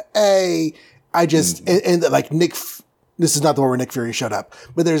behind the A. I just, and like this is not the one where Nick Fury showed up,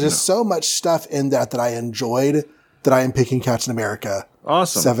 but there's just so much stuff in that I enjoyed that I am picking Captain America.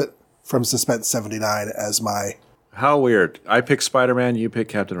 Awesome. From Suspense 79 as my. How weird. I picked Spider-Man, you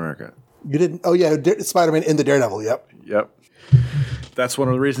picked Captain America. You didn't? Oh yeah, Spider-Man in the Daredevil, Yep. That's one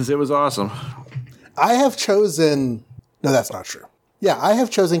of the reasons it was awesome. I have chosen, no, that's not true. Yeah, I have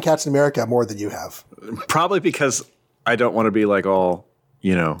chosen Captain America more than you have. Probably because I don't want to be like all,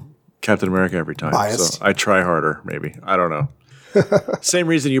 Captain America every time. Biased. So I try harder, maybe. I don't know. Same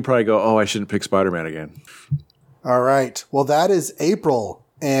reason you probably go, oh, I shouldn't pick Spider-Man again. All right. Well, that is April.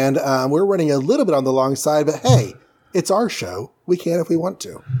 And we're running a little bit on the long side, but hey, it's our show. We can if we want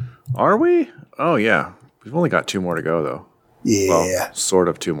to. Are we? Oh, yeah. We've only got 2 more to go, though. Yeah. Well, sort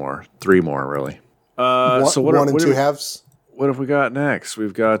of 2 more. 3 more, really. So one and two halves. What have we got next?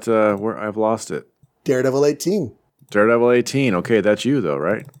 We've got I've lost it. Daredevil 18. Daredevil 18. Okay, that's you though,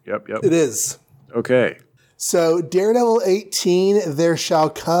 right? Yep. It is. Okay. So Daredevil 18, there shall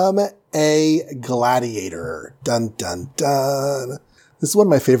come a gladiator. Dun, dun, dun. This is one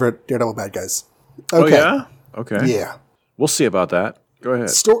of my favorite Daredevil bad guys. Okay. Oh, yeah? Okay. Yeah. We'll see about that. Go ahead.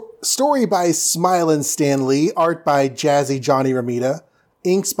 Story by Smilin' Stan Lee. Art by Jazzy Johnny Ramita.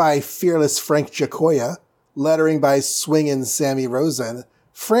 Inks by Fearless Frank Giacoya. Lettering by Swingin' Sammy Rosen.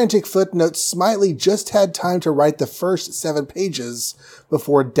 Frantic footnote, Smiley just had time to write the first 7 pages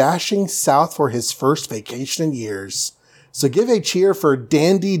before dashing south for his first vacation in years. So give a cheer for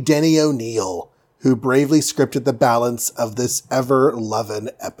Dandy Denny O'Neil, who bravely scripted the balance of this ever-lovin'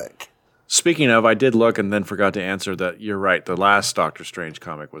 epic. Speaking of, I did look and then forgot to answer that you're right. The last Doctor Strange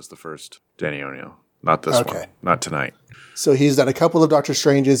comic was the first Danny O'Neil. Not this one. Not tonight. So he's done a couple of Doctor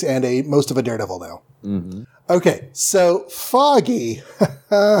Stranges and most of a Daredevil now. Mm-hmm. Okay, so Foggy.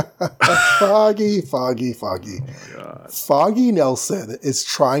 Foggy. Oh, Foggy Nelson is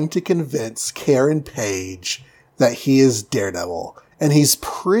trying to convince Karen Page that he is Daredevil, and he's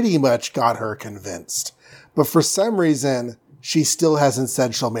pretty much got her convinced. But for some reason, she still hasn't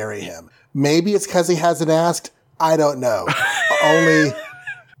said she'll marry him. Maybe it's because he hasn't asked. I don't know.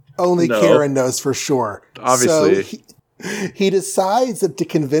 Only no. Karen knows for sure. Obviously. So he decides that to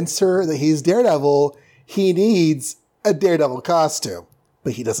convince her that he's Daredevil, he needs a Daredevil costume.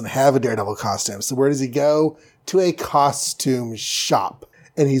 But he doesn't have a Daredevil costume. So where does he go? To a costume shop.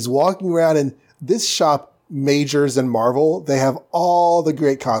 And he's walking around, and this shop majors in Marvel. They have all the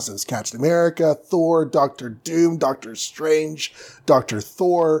great costumes. Captain America, Thor, Doctor Doom, Doctor Strange, Dr.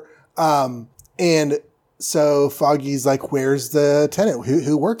 Thor. And so Foggy's like, where's the tenant?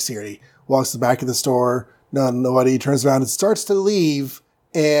 Who works here? And he walks to the back of the store. Nobody. He turns around and starts to leave.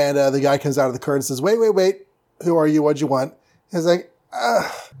 And the guy comes out of the curtain and says, wait. Who are you? What'd you want? He's like,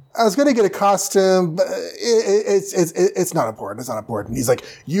 I was going to get a costume, but it's not important. It's not important. He's like,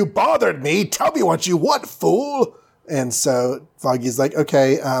 you bothered me. Tell me what you want, fool. And so Foggy's like,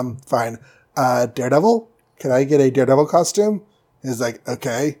 okay, fine. Daredevil? Can I get a Daredevil costume? He's like,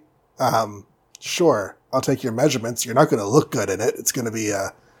 okay, sure. I'll take your measurements. You're not going to look good in it. It's going to be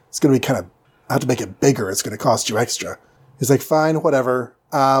kind of, I have to make it bigger. It's going to cost you extra. He's like, fine, whatever.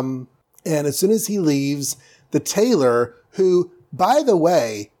 And as soon as he leaves, the tailor, who, by the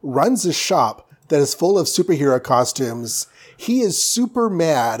way, runs a shop that is full of superhero costumes, he is super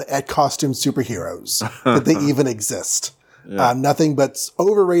mad at costume superheroes that they even exist. Yeah. Nothing but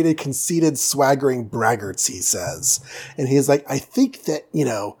overrated, conceited, swaggering braggarts, he says. And he's like, I think that,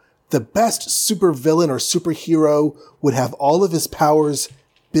 the best supervillain or superhero would have all of his powers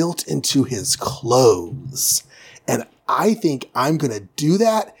built into his clothes. And I think I'm going to do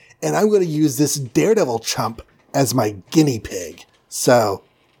that, and I'm going to use this Daredevil chump as my guinea pig. So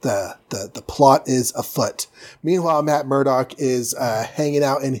the plot is afoot. Meanwhile, Matt Murdock is hanging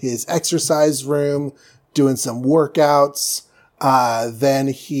out in his exercise room, doing some workouts. Then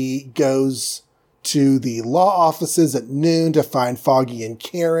he goes to the law offices at noon to find Foggy and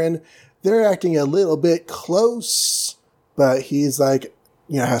Karen. They're acting a little bit close, but he's like,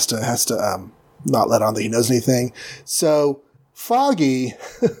 has to not let on that he knows anything. So Foggy's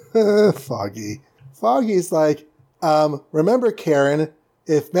like, remember, Karen,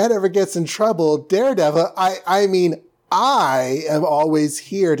 if Matt ever gets in trouble, Daredevil, I am always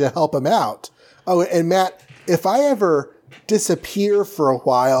here to help him out. Oh, and Matt, if I ever disappear for a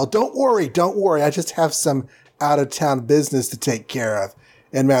while, don't worry. I just have some out-of-town business to take care of.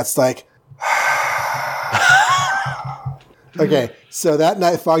 And Matt's like, okay. So that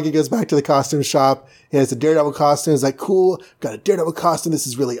night, Foggy goes back to the costume shop. He has a Daredevil costume. He's like, cool, got a Daredevil costume. This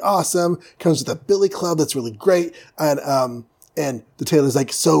is really awesome. Comes with a billy club. That's really great. And the tailor's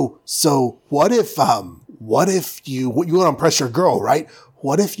like, so what if you want to impress your girl, right?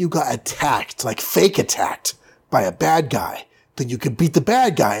 What if you got attacked, like fake attacked by a bad guy? Then you could beat the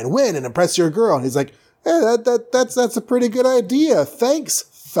bad guy and win and impress your girl. And he's like, hey, that's a pretty good idea. Thanks,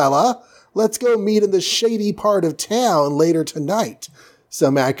 fella. Let's go meet in the shady part of town later tonight.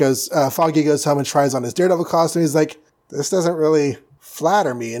 So Foggy goes home and tries on his Daredevil costume. He's like, this doesn't really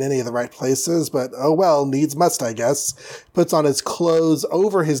flatter me in any of the right places, but oh well, needs must, I guess. Puts on his clothes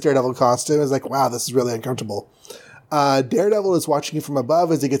over his Daredevil costume. He's like, wow, this is really uncomfortable. Daredevil is watching him from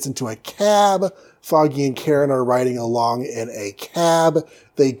above as he gets into a cab. Foggy and Karen are riding along in a cab.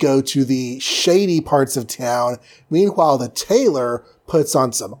 They go to the shady parts of town. Meanwhile, the tailor puts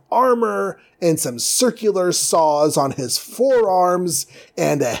on some armor and some circular saws on his forearms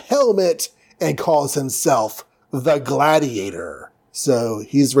and a helmet and calls himself the Gladiator. So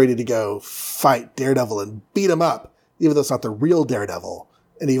he's ready to go fight Daredevil and beat him up, even though it's not the real Daredevil.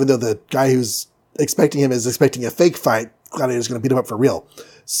 And even though the guy who's expecting him is expecting a fake fight, Gladiator's going to beat him up for real.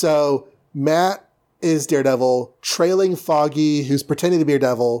 So Matt is Daredevil, trailing Foggy, who's pretending to be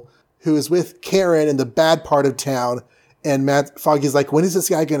Daredevil, who is with Karen in the bad part of town. And Foggy's like, when is this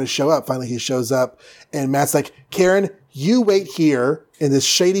guy going to show up? Finally, he shows up. And Matt's like, Karen, you wait here in this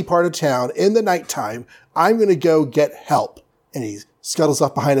shady part of town in the nighttime. I'm going to go get help. And he scuttles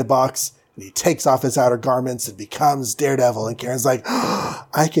off behind a box and he takes off his outer garments and becomes Daredevil. And Karen's like,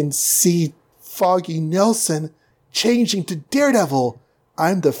 I can see Foggy Nelson changing to Daredevil.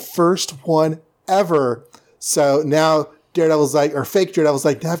 I'm the first one ever. So now Daredevil's like, or fake Daredevil's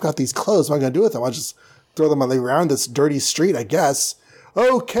like, now I've got these clothes. What am I going to do with them? I'll just throw them around this dirty street, I guess.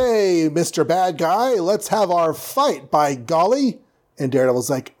 Okay, Mr. Bad Guy, let's have our fight, by golly. And Daredevil's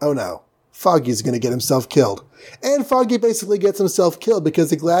like, oh no, Foggy's going to get himself killed. And Foggy basically gets himself killed because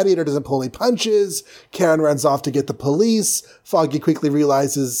the Gladiator doesn't pull any punches. Karen runs off to get the police. Foggy quickly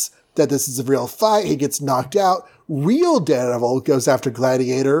realizes that this is a real fight. He gets knocked out. Real Daredevil goes after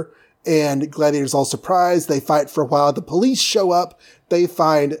Gladiator, and Gladiator's all surprised. They fight for a while. The police show up. They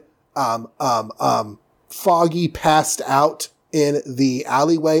find Foggy passed out in the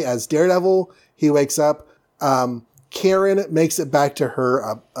alleyway as Daredevil. He wakes up. Karen makes it back to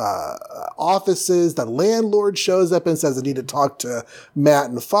her offices. The landlord shows up and says, I need to talk to Matt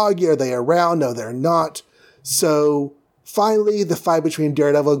and Foggy. Are they around? No, they're not. So finally, the fight between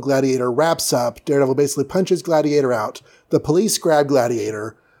Daredevil and Gladiator wraps up. Daredevil basically punches Gladiator out. The police grab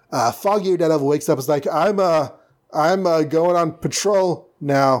Gladiator. Foggy or Daredevil wakes up and is like, I'm going on patrol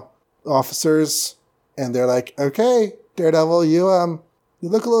now, officers. And they're like, okay, Daredevil, you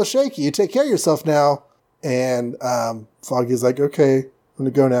look a little shaky. You take care of yourself now. And Foggy's like, okay, I'm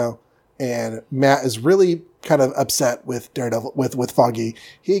going to go now. And Matt is really kind of upset with Daredevil, with Foggy.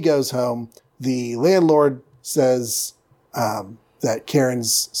 He goes home. The landlord says that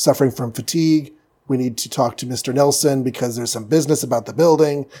Karen's suffering from fatigue. We need to talk to Mr. Nelson because there's some business about the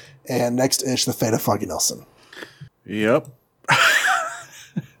building. And next-ish, the fate of Foggy Nelson. Yep.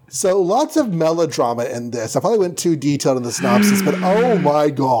 So lots of melodrama in this. I probably went too detailed in the synopsis, but oh my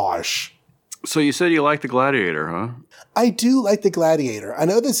gosh. So you said you like the Gladiator, huh? I do like the Gladiator. I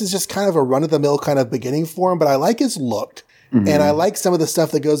know this is just kind of a run-of-the-mill kind of beginning for him, but I like his look. Mm-hmm. And I like some of the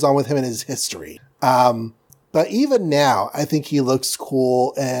stuff that goes on with him in his history. But even now, I think he looks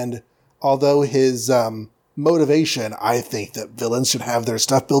cool. And although his motivation, I think that villains should have their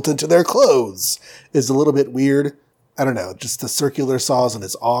stuff built into their clothes, is a little bit weird. I don't know, just the circular saws on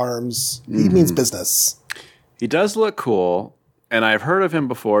his arms. He means business. He does look cool. And I've heard of him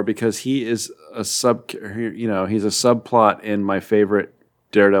before because he is he's a subplot in my favorite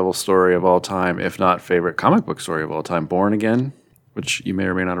Daredevil story of all time, if not favorite comic book story of all time, Born Again, which you may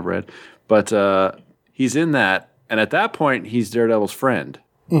or may not have read. But he's in that, and at that point, he's Daredevil's friend.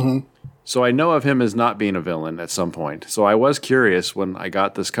 Mm-hmm. So I know of him as not being a villain at some point. So I was curious when I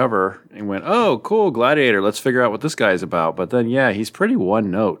got this cover and went, oh, cool, Gladiator, let's figure out what this guy's about. But then, yeah, he's pretty one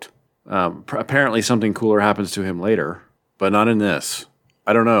note. Apparently something cooler happens to him later. But not in this.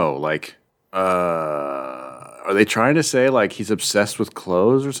 I don't know. Like, are they trying to say, like, he's obsessed with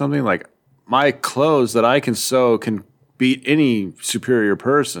clothes or something? Like, my clothes that I can sew can beat any superior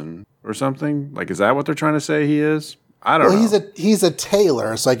person or something? Like, is that what they're trying to say he is? I don't know. He's a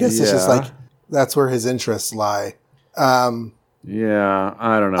tailor, so I guess it's just like, that's where his interests lie. Yeah,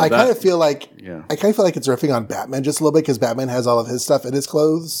 I don't know. I kind of feel like it's riffing on Batman just a little bit because Batman has all of his stuff in his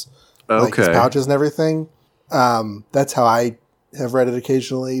clothes. Okay. Like his pouches and everything. That's how I have read it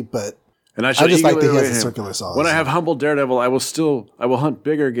occasionally, but I just like that he has a circular saw. When I have humble Daredevil, I will hunt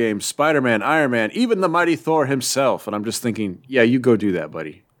bigger games, Spider-Man, Iron Man, even the mighty Thor himself. And I'm just thinking, yeah, you go do that,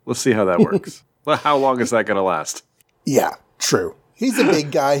 buddy. Let's see how that works. Well, how long is that going to last? Yeah, true. He's a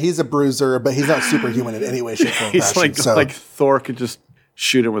big guy. He's a bruiser, but he's not superhuman in any way, shape, or fashion. He's like Thor could just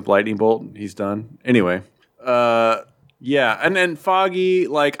shoot him with lightning bolt and he's done. Anyway, yeah, and then Foggy,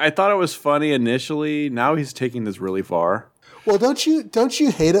 like, I thought it was funny initially. Now he's taking this really far. Well, don't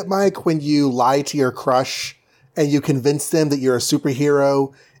you hate it, Mike, when you lie to your crush and you convince them that you're a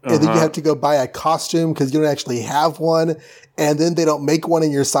superhero, and then you have to go buy a costume because you don't actually have one, and then they don't make one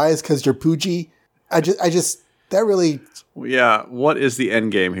in your size because you're Pooji? That really... Yeah, what is the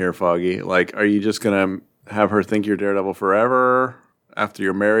end game here, Foggy? Like, are you just going to have her think you're Daredevil forever? After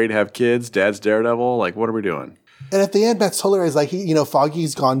you're married, have kids, dad's Daredevil? Like, what are we doing? And at the end, Matt's hilarious. Like,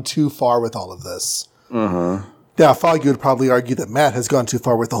 Foggy's gone too far with all of this. Uh-huh. Now, Foggy would probably argue that Matt has gone too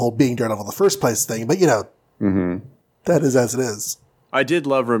far with the whole being Daredevil in the first place thing, but, that is as it is. I did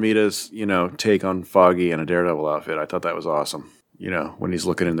love Romita's, take on Foggy in a Daredevil outfit. I thought that was awesome. when he's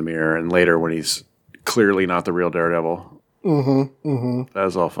looking in the mirror, and later when he's clearly not the real Daredevil. That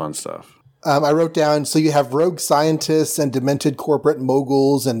was all fun stuff. I wrote down, so you have rogue scientists and demented corporate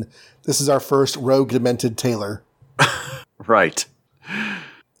moguls, and this is our first rogue demented tailor. Right.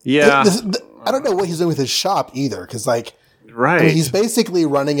 Yeah. I don't know what he's doing with his shop either, because right. I mean, he's basically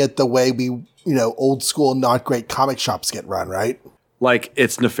running it the way we, old school, not great comic shops get run, right? Like,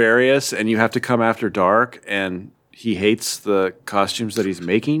 it's nefarious, and you have to come after dark, and he hates the costumes that he's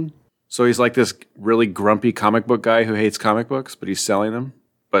making. So he's like this really grumpy comic book guy who hates comic books, but he's selling them.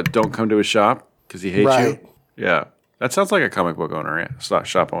 But don't come to his shop because he hates you. Yeah. That sounds like a comic book owner,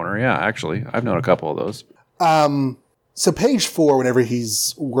 shop owner. Yeah, actually. I've known a couple of those. So page 4, whenever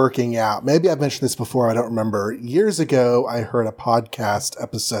he's working out, maybe I've mentioned this before, I don't remember. Years ago, I heard a podcast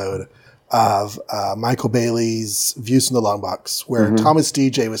episode of Michael Bailey's Views from the Long Box, where Thomas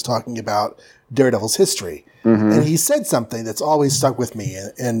DJ was talking about Daredevil's history. And he said something that's always stuck with me.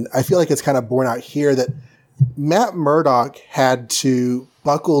 And I feel like it's kind of borne out here that Matt Murdock had to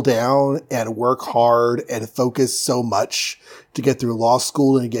buckle down and work hard and focus so much to get through law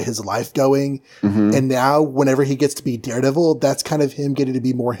school and get his life going. And now whenever he gets to be Daredevil, that's kind of him getting to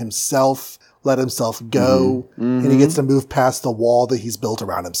be more himself, let himself go. And he gets to move past the wall that he's built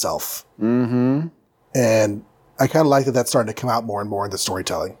around himself. And I kind of like that that's starting to come out more and more in the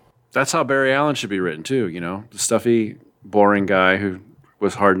storytelling. That's how Barry Allen should be written too, the stuffy, boring guy who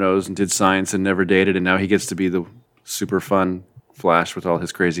was hard-nosed and did science and never dated, and now he gets to be the super fun Flash with all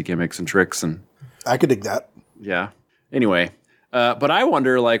his crazy gimmicks and tricks. And I could dig that. Yeah. Anyway, but I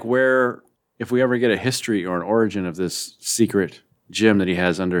wonder, where, if we ever get a history or an origin of this secret gym that he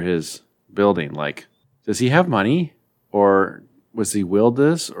has under his building, does he have money, or was he willed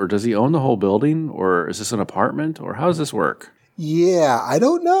this, or does he own the whole building, or is this an apartment, or how does this work? Yeah, I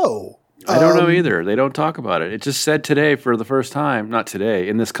don't know. I don't know either. They don't talk about it. It just said today for the first time, not today,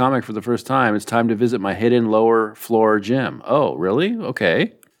 in this comic for the first time, it's time to visit my hidden lower floor gym. Oh, really?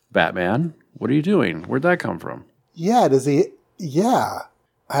 Okay. Batman, what are you doing? Where'd that come from? Yeah, does he? Yeah.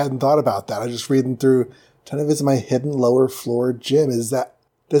 I hadn't thought about that. I was just reading through, trying to visit my hidden lower floor gym.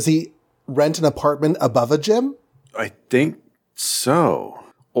 Does he rent an apartment above a gym? I think so.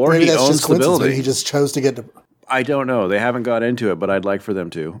 Or maybe he that's owns just the building. Maybe he just chose to get to... I don't know. They haven't got into it, but I'd like for them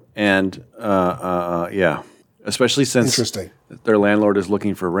to. And, yeah. Especially since their landlord is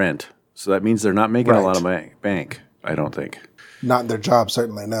looking for rent. So that means they're not making a lot of bank, I don't think. Not in their job,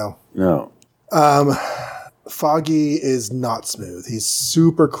 certainly, no. No. Foggy is not smooth. He's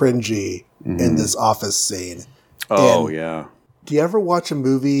super cringy in this office scene. Oh, yeah. Do you ever watch a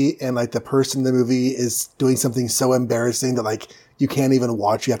movie and, the person in the movie is doing something so embarrassing that, you can't even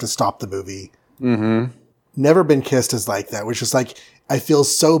watch? You have to stop the movie. Never Been Kissed is like that, which is I feel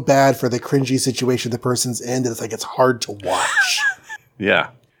so bad for the cringy situation the person's in that it's hard to watch. Yeah.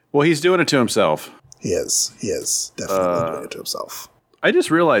 Well, he's doing it to himself. He is definitely doing it to himself. I just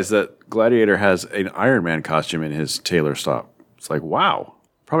realized that Gladiator has an Iron Man costume in his tailor shop. It's wow.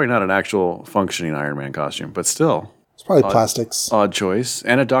 Probably not an actual functioning Iron Man costume, but still. It's probably plastics. Odd choice.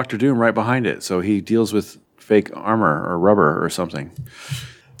 And a Doctor Doom right behind it. So he deals with fake armor or rubber or something.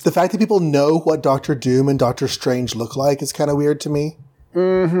 The fact that people know what Doctor Doom and Doctor Strange look like is kind of weird to me.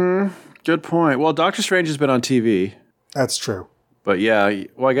 Good point. Well, Doctor Strange has been on TV. That's true. But yeah,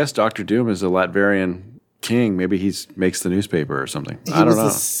 well, I guess Doctor Doom is a Latvian king. Maybe he makes the newspaper or something. I don't know. He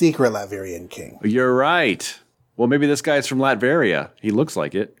was the secret Latvian king. You're right. Well, maybe this guy's from Latveria. He looks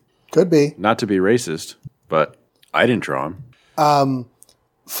like it. Could be. Not to be racist, but I didn't draw him.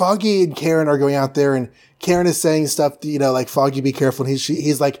 Foggy and Karen are going out there, and Karen is saying stuff, Foggy, be careful. And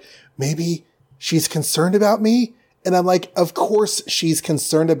he's like, maybe she's concerned about me. And I'm like, of course she's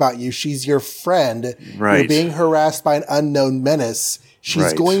concerned about you. She's your friend. Right. You're being harassed by an unknown menace.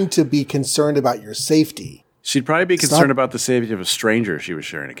 She's going to be concerned about your safety. She'd probably be concerned about the safety of a stranger she was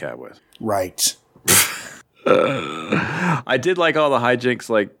sharing a cab with. Right. I did like all the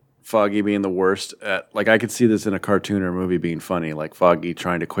hijinks, Foggy being the worst at, I could see this in a cartoon or a movie being funny, Foggy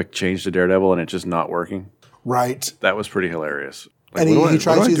trying to quick change to Daredevil and it just not working. Right. That was pretty hilarious. And he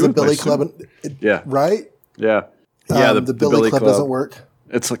tries to use a billy club. Yeah. Right? Yeah. Yeah, the billy club doesn't work.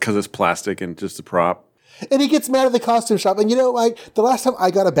 It's because it's plastic and just a prop. And he gets mad at the costume shop. And the last time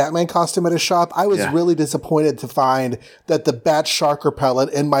I got a Batman costume at a shop, I was really disappointed to find that the bat shark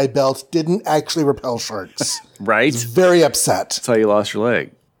repellent in my belt didn't actually repel sharks. Right? I was very upset. That's how you lost your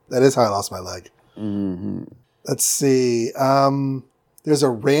leg. That is how I lost my leg. Let's see. There's a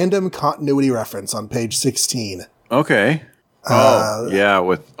random continuity reference on page 16. Okay.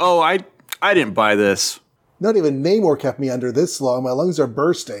 Yeah. I didn't buy this. Not even Namor kept me under this long. My lungs are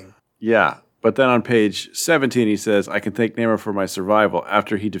bursting. Yeah. But then on page 17, he says, I can thank Namor for my survival.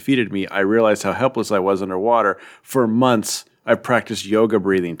 After he defeated me, I realized how helpless I was underwater. For months, I've practiced yoga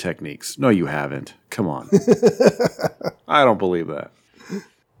breathing techniques. No, you haven't. Come on. I don't believe that.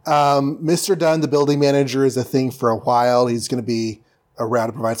 Mr. Dunn, the building manager, is a thing for a while. He's going to be around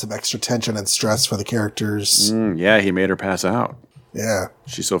to provide some extra tension and stress for the characters. Yeah, he made her pass out. Yeah.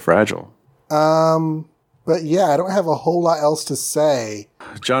 She's so fragile. But yeah, I don't have a whole lot else to say.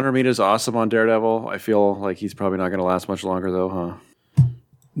 John Romita's awesome on Daredevil. I feel like he's probably not going to last much longer, though, huh?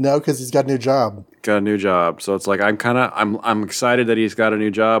 No, because he's got a new job. Got a new job. So it's like I'm excited that he's got a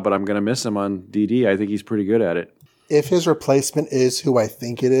new job, but I'm going to miss him on DD. I think he's pretty good at it. If his replacement is who I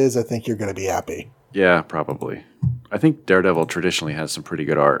think it is, I think you're going to be happy. Yeah, probably. I think Daredevil traditionally has some pretty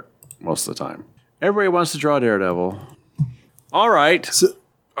good art most of the time. Everybody wants to draw Daredevil. All right. So,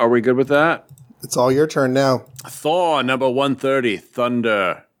 are we good with that? It's all your turn now. Thor, number 130,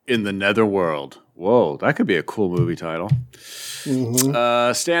 Thunder in the Netherworld. Whoa, that could be a cool movie title.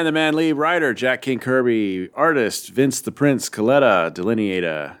 Mm-hmm. Stan the Man Lee, writer, Jack King Kirby, artist, Vince the Prince, Coletta,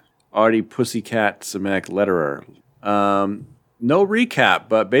 delineator, Artie Pussycat Simek, letterer. No recap,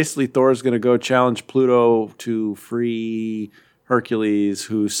 but basically Thor's going to go challenge Pluto to free Hercules,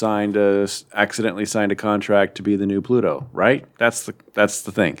 who accidentally signed a contract to be the new Pluto, right? That's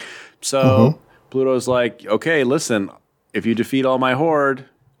the thing. So Pluto's like, okay, listen, if you defeat all my horde,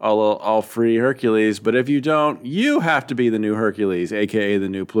 I'll free Hercules, but if you don't, you have to be the new Hercules, aka the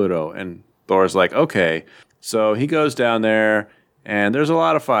new Pluto. And Thor's like, okay. So he goes down there, and there's a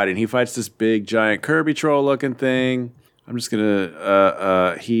lot of fighting. He fights this big, giant Kirby troll looking thing. I'm just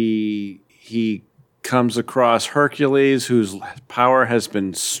gonna. He comes across Hercules, whose power has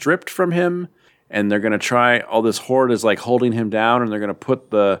been stripped from him, and they're gonna try. All this horde is like holding him down, and they're gonna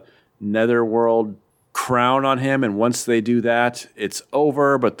put the Netherworld crown on him. And once they do that, it's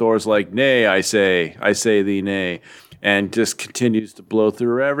over. But Thor's like, "Nay, I say thee, nay," and just continues to blow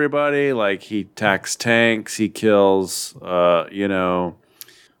through everybody. Like he attacks tanks, he kills,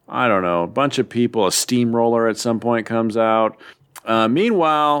 I don't know, a bunch of people. A steamroller at some point comes out.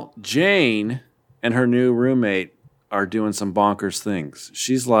 Meanwhile, Jane and her new roommate are doing some bonkers things.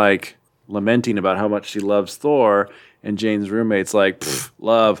 She's like lamenting about how much she loves Thor, and Jane's roommate's like,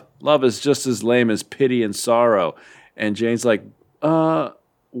 love is just as lame as pity and sorrow. And Jane's like,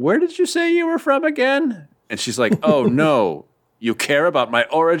 where did you say you were from again? And she's like, oh no, you care about my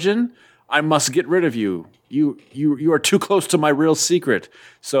origin? I must get rid of you. You are too close to my real secret.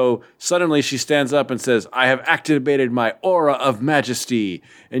 So suddenly she stands up and says, I have activated my aura of majesty,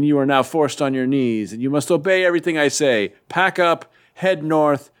 and you are now forced on your knees, and you must obey everything I say. Pack up, head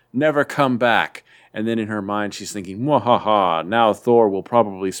north, never come back. And then in her mind, she's thinking, mwahaha, now Thor will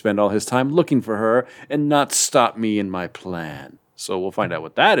probably spend all his time looking for her and not stop me in my plan. So we'll find out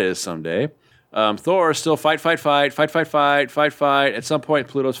what that is someday. Thor still fight. At some point,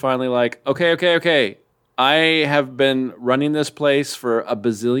 Pluto's finally like, okay. I have been running this place for a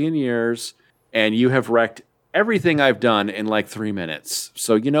bazillion years, and you have wrecked everything I've done in like 3 minutes.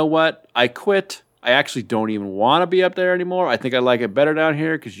 So you know what? I quit. I actually don't even want to be up there anymore. I think I like it better down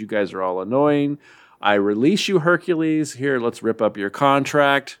here because you guys are all annoying. I release you, Hercules. Here, let's rip up your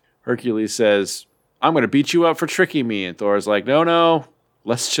contract. Hercules says, I'm going to beat you up for tricking me. And Thor's like, no,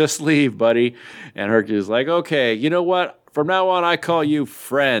 let's just leave, buddy. And Hercules is like, okay, you know what? From now on, I call you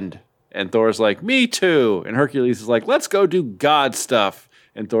friend. And Thor's like, me too. And Hercules is like, let's go do God stuff.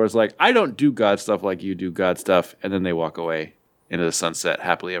 And Thor's like, I don't do God stuff like you do God stuff. And then they walk away into the sunset,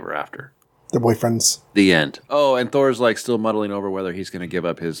 happily ever after. They're boyfriends. The end. Oh, and Thor's like still muddling over whether he's going to give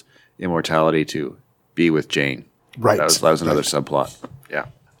up his immortality to be with Jane. Right. That was another subplot. Yeah.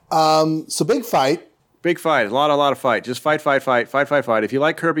 So big fight. Big fight. A lot of fight. Just fight. If you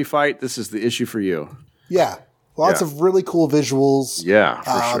like Kirby fight, this is the issue for you. Yeah. Lots of really cool visuals. Yeah,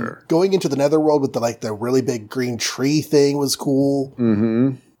 for sure. Going into the Netherworld with the really big green tree thing was cool.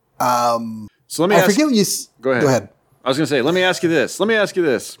 Mm-hmm. So let me I forget what you... Go ahead. I was going to say, let me ask you this.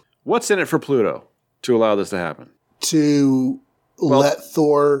 What's in it for Pluto to allow this to happen? To let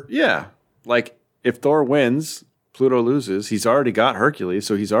Thor... Yeah. Like, if Thor wins, Pluto loses. He's already got Hercules,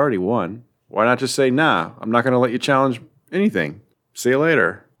 so he's already won. Why not just say, nah, I'm not going to let you challenge anything. See you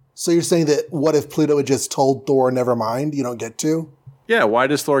later. So you're saying that what if Pluto had just told Thor, never mind, you don't get to? Yeah, why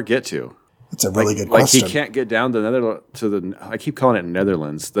does Thor get to? That's a really good question. Like he can't get down I keep calling it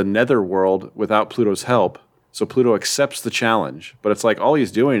Netherlands, the Netherworld without Pluto's help. So Pluto accepts the challenge. But it's like all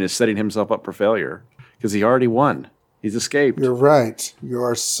he's doing is setting himself up for failure because he already won. He's escaped. You're right. You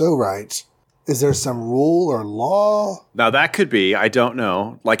are so right. Is there some rule or law? Now, that could be. I don't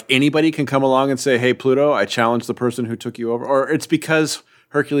know. Like anybody can come along and say, hey, Pluto, I challenge the person who took you over. Or it's because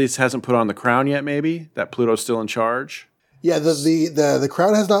Hercules hasn't put on the crown yet, maybe? That Pluto's still in charge? Yeah, the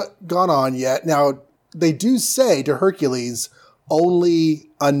crown has not gone on yet. Now, they do say to Hercules, only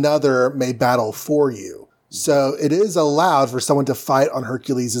another may battle for you. So it is allowed for someone to fight on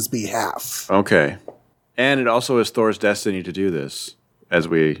Hercules' behalf. Okay. And it also is Thor's destiny to do this, as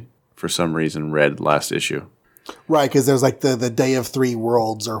we, for some reason, read last issue. Right, because there's like the Day of Three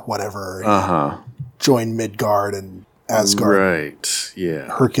Worlds or whatever. Uh-huh. Join Midgard and Asgard. Right, yeah.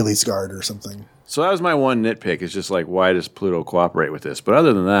 Hercules Guard or something. So that was my one nitpick. It's just like, why does Pluto cooperate with this? But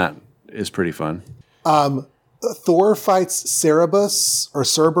other than that, it's pretty fun. Thor fights Cerberus, or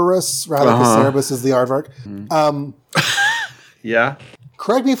Cerberus, rather, because Cerberus is the aardvark. Yeah?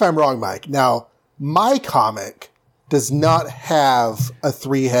 Correct me if I'm wrong, Mike. Now, my comic does not have a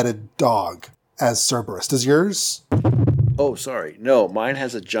three-headed dog as Cerberus. Does yours? Oh, sorry. No, mine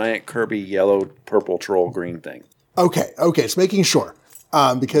has a giant Kirby yellow, purple troll green thing. Okay, just making sure.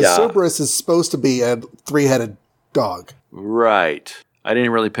 Because Cerberus is supposed to be a three-headed dog. Right. I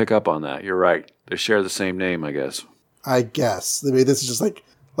didn't really pick up on that. You're right. They share the same name, I guess. I guess. Maybe this is just like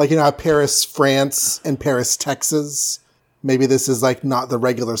how Paris, France, and Paris, Texas. Maybe this is like not the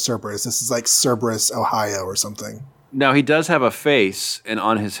regular Cerberus. This is like Cerberus, Ohio or something. Now, he does have a face, and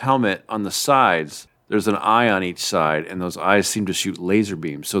on his helmet, on the sides, there's an eye on each side, and those eyes seem to shoot laser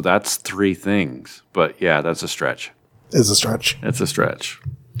beams. So that's three things. But yeah, that's a stretch. It's a stretch. It's a stretch.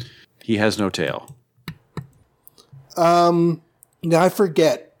 He has no tail. Now I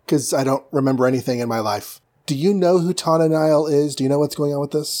forget, because I don't remember anything in my life. Do you know who Tana Nile is? Do you know what's going on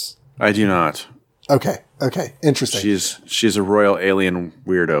with this? I do not. Okay. Interesting. She's a royal alien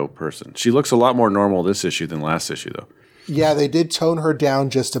weirdo person. She looks a lot more normal this issue than last issue, though. Yeah, they did tone her down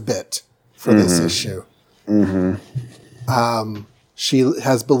just a bit for this issue. She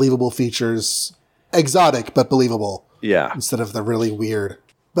has believable features. Exotic, but believable. Yeah. Instead of the really weird.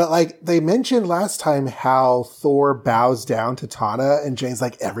 But like they mentioned last time how Thor bows down to Tana, and Jane's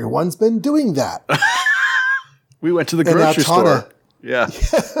like, everyone's been doing that. We went to the grocery store. Yeah.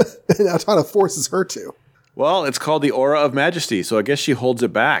 And now Tana forces her to. Well, it's called the Aura of Majesty, so I guess she holds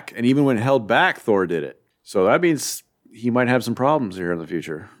it back. And even when held back, Thor did it. So that means he might have some problems here in the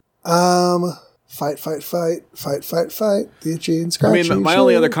future. Fight. The itchy and scratchy. I mean, my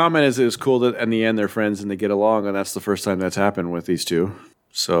only other comment is it was cool that in the end they're friends and they get along, and that's the first time that's happened with these two.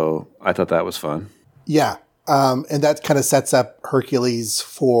 So I thought that was fun. Yeah. And that kind of sets up Hercules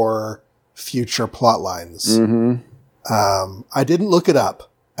for future plot lines. I didn't look it up.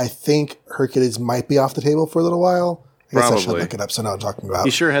 I think Hercules might be off the table for a little while. I guess I should look it up so I know what I'm talking about.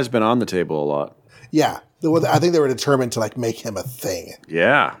 He sure has been on the table a lot. Yeah. I think they were determined to like make him a thing.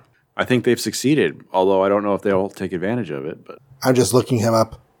 Yeah. I think they've succeeded, although I don't know if they'll take advantage of it. But I'm just looking him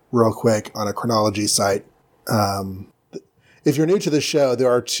up real quick on a chronology site. If you're new to the show, there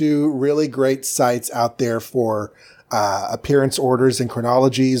are two really great sites out there for appearance orders and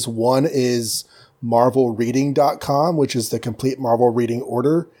chronologies. One is marvelreading.com, which is the complete Marvel reading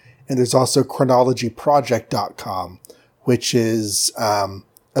order. And there's also chronologyproject.com, which is a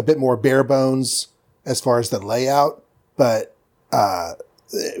bit more bare bones as far as the layout, but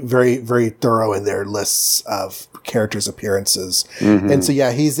very, very thorough in their lists of characters' appearances. And so,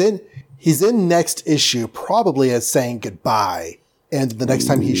 yeah, he's in next issue, probably as saying goodbye. And the next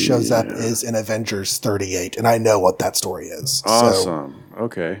time he shows up is in Avengers 38. And I know what that story is. Awesome. So,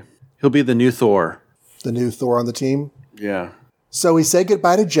 okay. He'll be the new Thor. The new Thor on the team? Yeah. So we say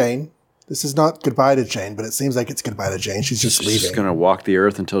goodbye to Jane. This is not goodbye to Jane, but it seems like it's goodbye to Jane. She's just leaving. She's going to walk the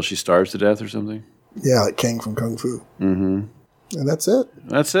earth until she starves to death or something? Yeah, like King from Kung Fu. And that's it.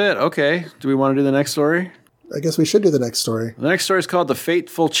 That's it. Okay. Do we want to do the next story? I guess we should do the next story. The next story is called The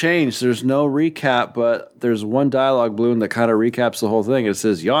Fateful Change. There's no recap, but there's one dialogue balloon that kind of recaps the whole thing. It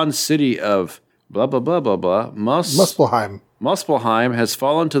says, Yon city of blah, blah, blah, blah, blah, Muspelheim has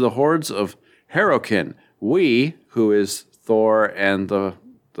fallen to the hordes of Herokin. We, who is Thor and the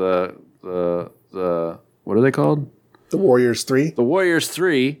what are they called? The Warriors 3. The Warriors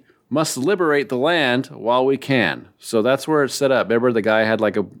 3 must liberate the land while we can. So that's where it's set up. Remember the guy had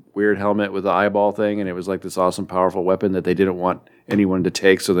like a weird helmet with the eyeball thing, and it was like this awesome, powerful weapon that they didn't want anyone to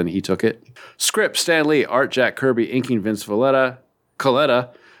take, so then he took it. Script, Stan Lee. Art, Jack Kirby. Inking, Vince Coletta.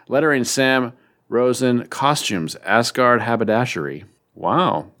 Lettering, Sam Rosen. Costumes, Asgard Haberdashery.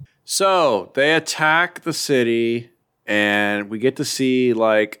 Wow. So they attack the city, and we get to see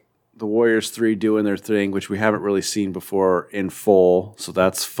like the Warriors 3 doing their thing, which we haven't really seen before in full, so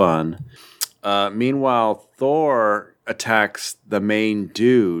that's fun. Meanwhile, Thor attacks the main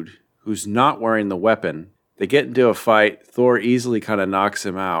dude who's not wearing the weapon. They get into a fight. Thor easily kind of knocks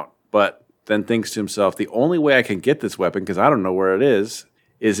him out, but then thinks to himself, the only way I can get this weapon, because I don't know where it is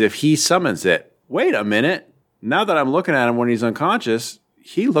is if he summons it. Wait a minute. Now that I'm looking at him when he's unconscious,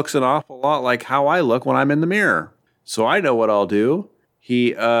 he looks an awful lot like how I look when I'm in the mirror. So I know what I'll do.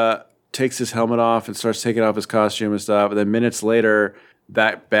 He takes his helmet off and starts taking off his costume and stuff. And then minutes later,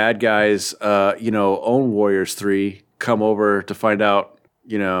 that bad guy's, own Warriors 3 come over to find out,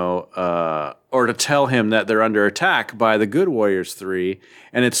 or to tell him that they're under attack by the good Warriors 3.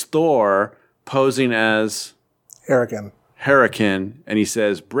 And it's Thor posing as Hurricane. And he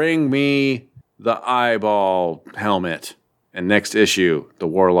says, "Bring me the eyeball helmet." And next issue, the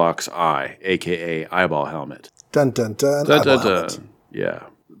Warlock's Eye, a.k.a. eyeball helmet. Dun, dun, dun. Dun, dun, dun. Yeah.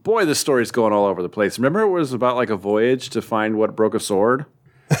 Boy, this story's going all over the place. Remember it was about like a voyage to find what broke a sword?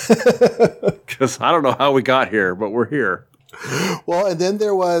 Because I don't know how we got here, but we're here. Well, and then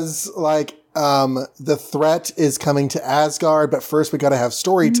there was like the threat is coming to Asgard, but first we got to have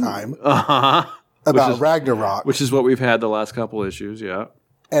story time about Ragnarok. Which is what we've had the last couple issues, yeah.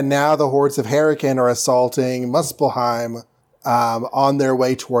 And now the hordes of Hurricane are assaulting Muspelheim on their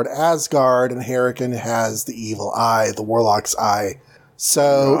way toward Asgard, and Hurricane has the evil eye, the Warlock's Eye.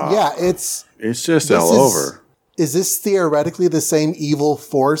 So, it's just all over. Is this theoretically the same evil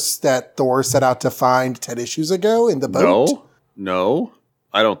force that Thor set out to find 10 issues ago in the boat? No,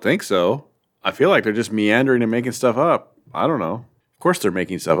 I don't think so. I feel like they're just meandering and making stuff up. I don't know. Of course they're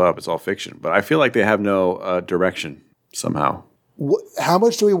making stuff up. It's all fiction. But I feel like they have no direction somehow. How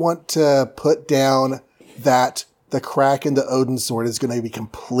much do we want to put down that the crack in the Odin sword is going to be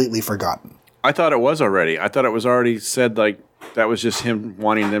completely forgotten? I thought it was already. I thought it was already said like that was just him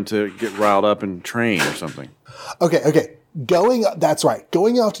wanting them to get riled up and train or something. Okay. That's right.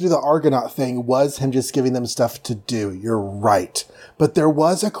 Going off to do the Argonaut thing was him just giving them stuff to do. You're right. But there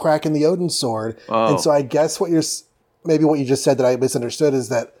was a crack in the Odin sword. Oh. And so I guess what you just said that I misunderstood is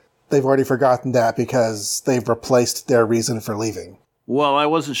that they've already forgotten that because they've replaced their reason for leaving. Well, I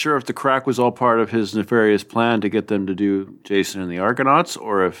wasn't sure if the crack was all part of his nefarious plan to get them to do Jason and the Argonauts,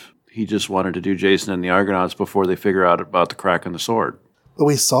 or if he just wanted to do Jason and the Argonauts before they figure out about the crack in the sword. But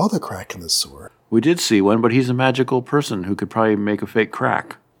we saw the crack in the sword. We did see one, but he's a magical person who could probably make a fake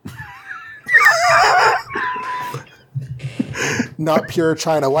crack. Not pure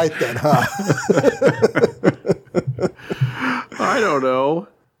China white then, huh? I don't know.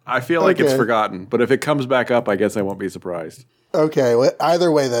 I feel like it's forgotten, but if it comes back up, I guess I won't be surprised. Okay, well,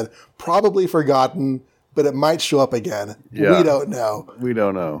 either way then, probably forgotten, but it might show up again. Yeah. We don't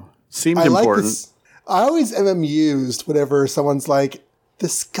know. Seems important. I always am amused whenever someone's like,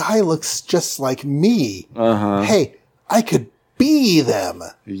 this guy looks just like me. Uh-huh. Hey, I could be them.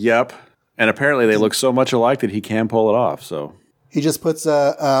 Yep. And apparently they look so much alike that he can pull it off, so. He just puts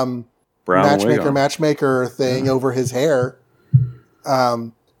a matchmaker thing over his hair.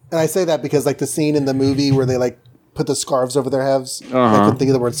 And I say that because like the scene in the movie where they like put the scarves over their heads. I couldn't think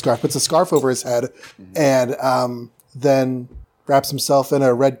of the word scarf. Puts a scarf over his head and then wraps himself in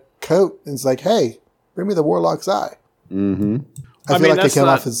a red coat and is like, hey, bring me the Warlock's Eye. Mm-hmm. I feel like they came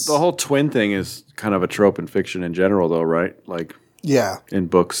off as... The whole twin thing is kind of a trope in fiction in general, though, right? Like, in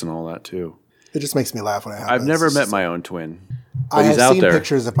books and all that, too. It just makes me laugh when it happens. I've never met my own twin. I have seen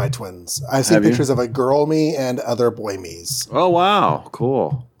pictures of my twins. I've seen pictures of a girl me and other boy me's. Oh, wow.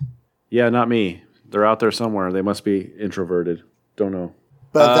 Cool. Yeah, not me. They're out there somewhere. They must be introverted. Don't know.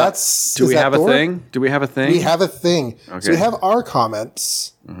 But that's... Do we have a thing? We have a thing. Okay. So we have our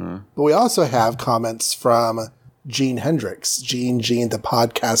comments, but we also have comments from Gene Hendricks, Gene the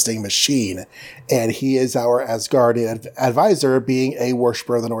podcasting machine, and he is our Asgardian advisor, being a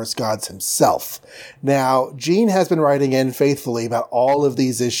worshiper of the Norse gods himself. Now, Gene has been writing in faithfully about all of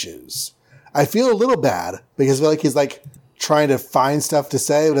these issues. I feel a little bad because I feel like he's like trying to find stuff to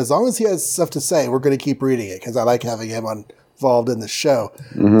say, but as long as he has stuff to say, we're going to keep reading it because I like having him involved in the show.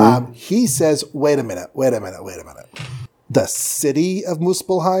 Mm-hmm. He says, wait a minute. The city of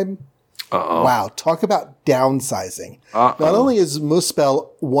Muspelheim? Uh-oh. Wow, talk about downsizing. Uh-oh. Not only is Muspel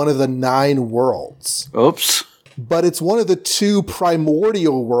one of the 9 worlds. Oops. But it's one of the 2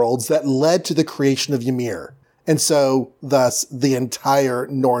 primordial worlds that led to the creation of Ymir. And so, thus, the entire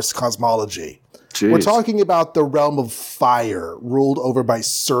Norse cosmology. Jeez. We're talking about the realm of fire, ruled over by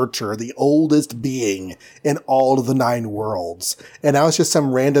Surtur, the oldest being in all of the 9 worlds. And now it's just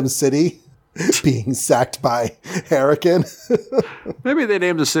some random city being sacked by Hurricane. Maybe they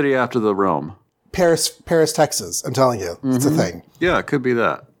named the city after the realm. Paris, Texas. I'm telling you, it's a thing. Yeah, it could be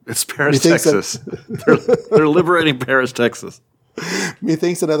that. It's Paris, Texas. They're liberating Paris, Texas.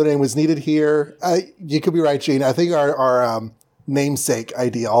 Methinks another name was needed here. You could be right, Gene. I think our namesake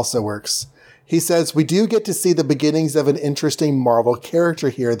idea also works. He says, we do get to see the beginnings of an interesting Marvel character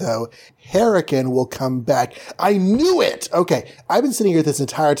here, though. Harrican will come back. I knew it! Okay, I've been sitting here this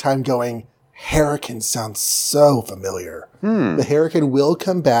entire time going, Harrican sounds so familiar. The Harrican will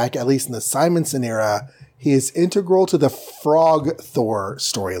come back, at least in the Simonson era. He is integral to the Frog Thor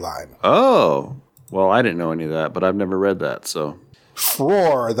storyline. Oh, well, I didn't know any of that, but I've never read that, so.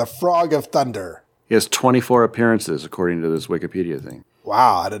 Fror, the Frog of Thunder. He has 24 appearances, according to this Wikipedia thing.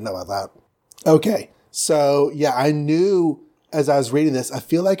 Wow, I didn't know about that. Okay, so yeah, I knew as I was reading this, I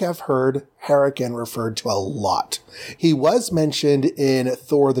feel like I've heard Harrican referred to a lot. He was mentioned in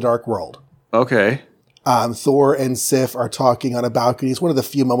Thor: The Dark World. Okay. Thor and Sif are talking on a balcony. It's one of the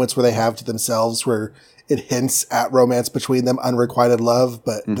few moments where they have to themselves where it hints at romance between them, unrequited love,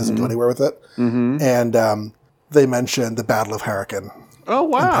 but doesn't go anywhere with it. And they mention the Battle of Harrican. Oh,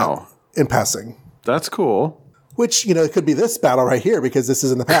 wow. In passing. That's cool. Which, it could be this battle right here because this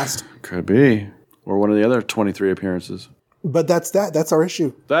is in the past. Could be. Or one of the other 23 appearances. But that's that. That's our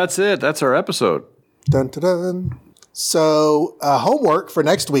issue. That's it. That's our episode. Dun, dun, dun. So, homework for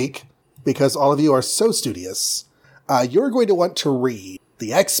next week, because all of you are so studious, you're going to want to read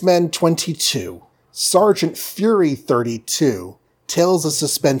The X-Men 22, Sergeant Fury 32, Tales of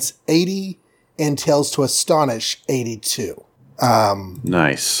Suspense 80, and Tales to Astonish 82.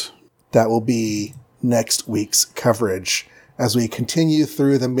 Nice. That will be next week's coverage as we continue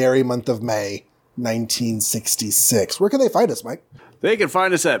through the merry month of May, 1966. Where can they find us, Mike? They can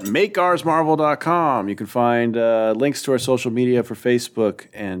find us at makeoursmarvel.com. You can find links to our social media for Facebook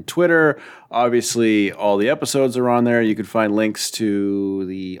and Twitter. Obviously, all the episodes are on there. You can find links to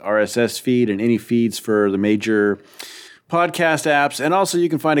the RSS feed and any feeds for the major podcast apps. And also, you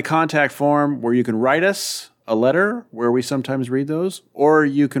can find a contact form where you can write us a letter where we sometimes read those, or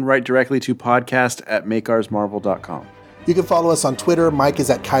you can write directly to podcast@makeoursmarvel.com. You can follow us on Twitter. Mike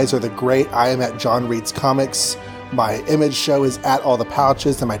is at Kaiser the Great. I am at John Reads Comics. My Image show is at All the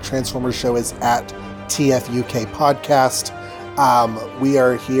Pouches, and my Transformers show is at TFUK Podcast. We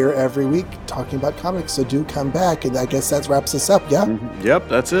are here every week talking about comics, so do come back, and I guess that wraps us up, yeah? Yep,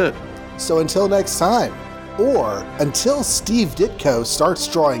 that's it. So until next time, or until Steve Ditko starts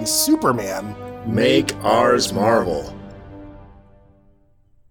drawing Superman, Make ours Marvel.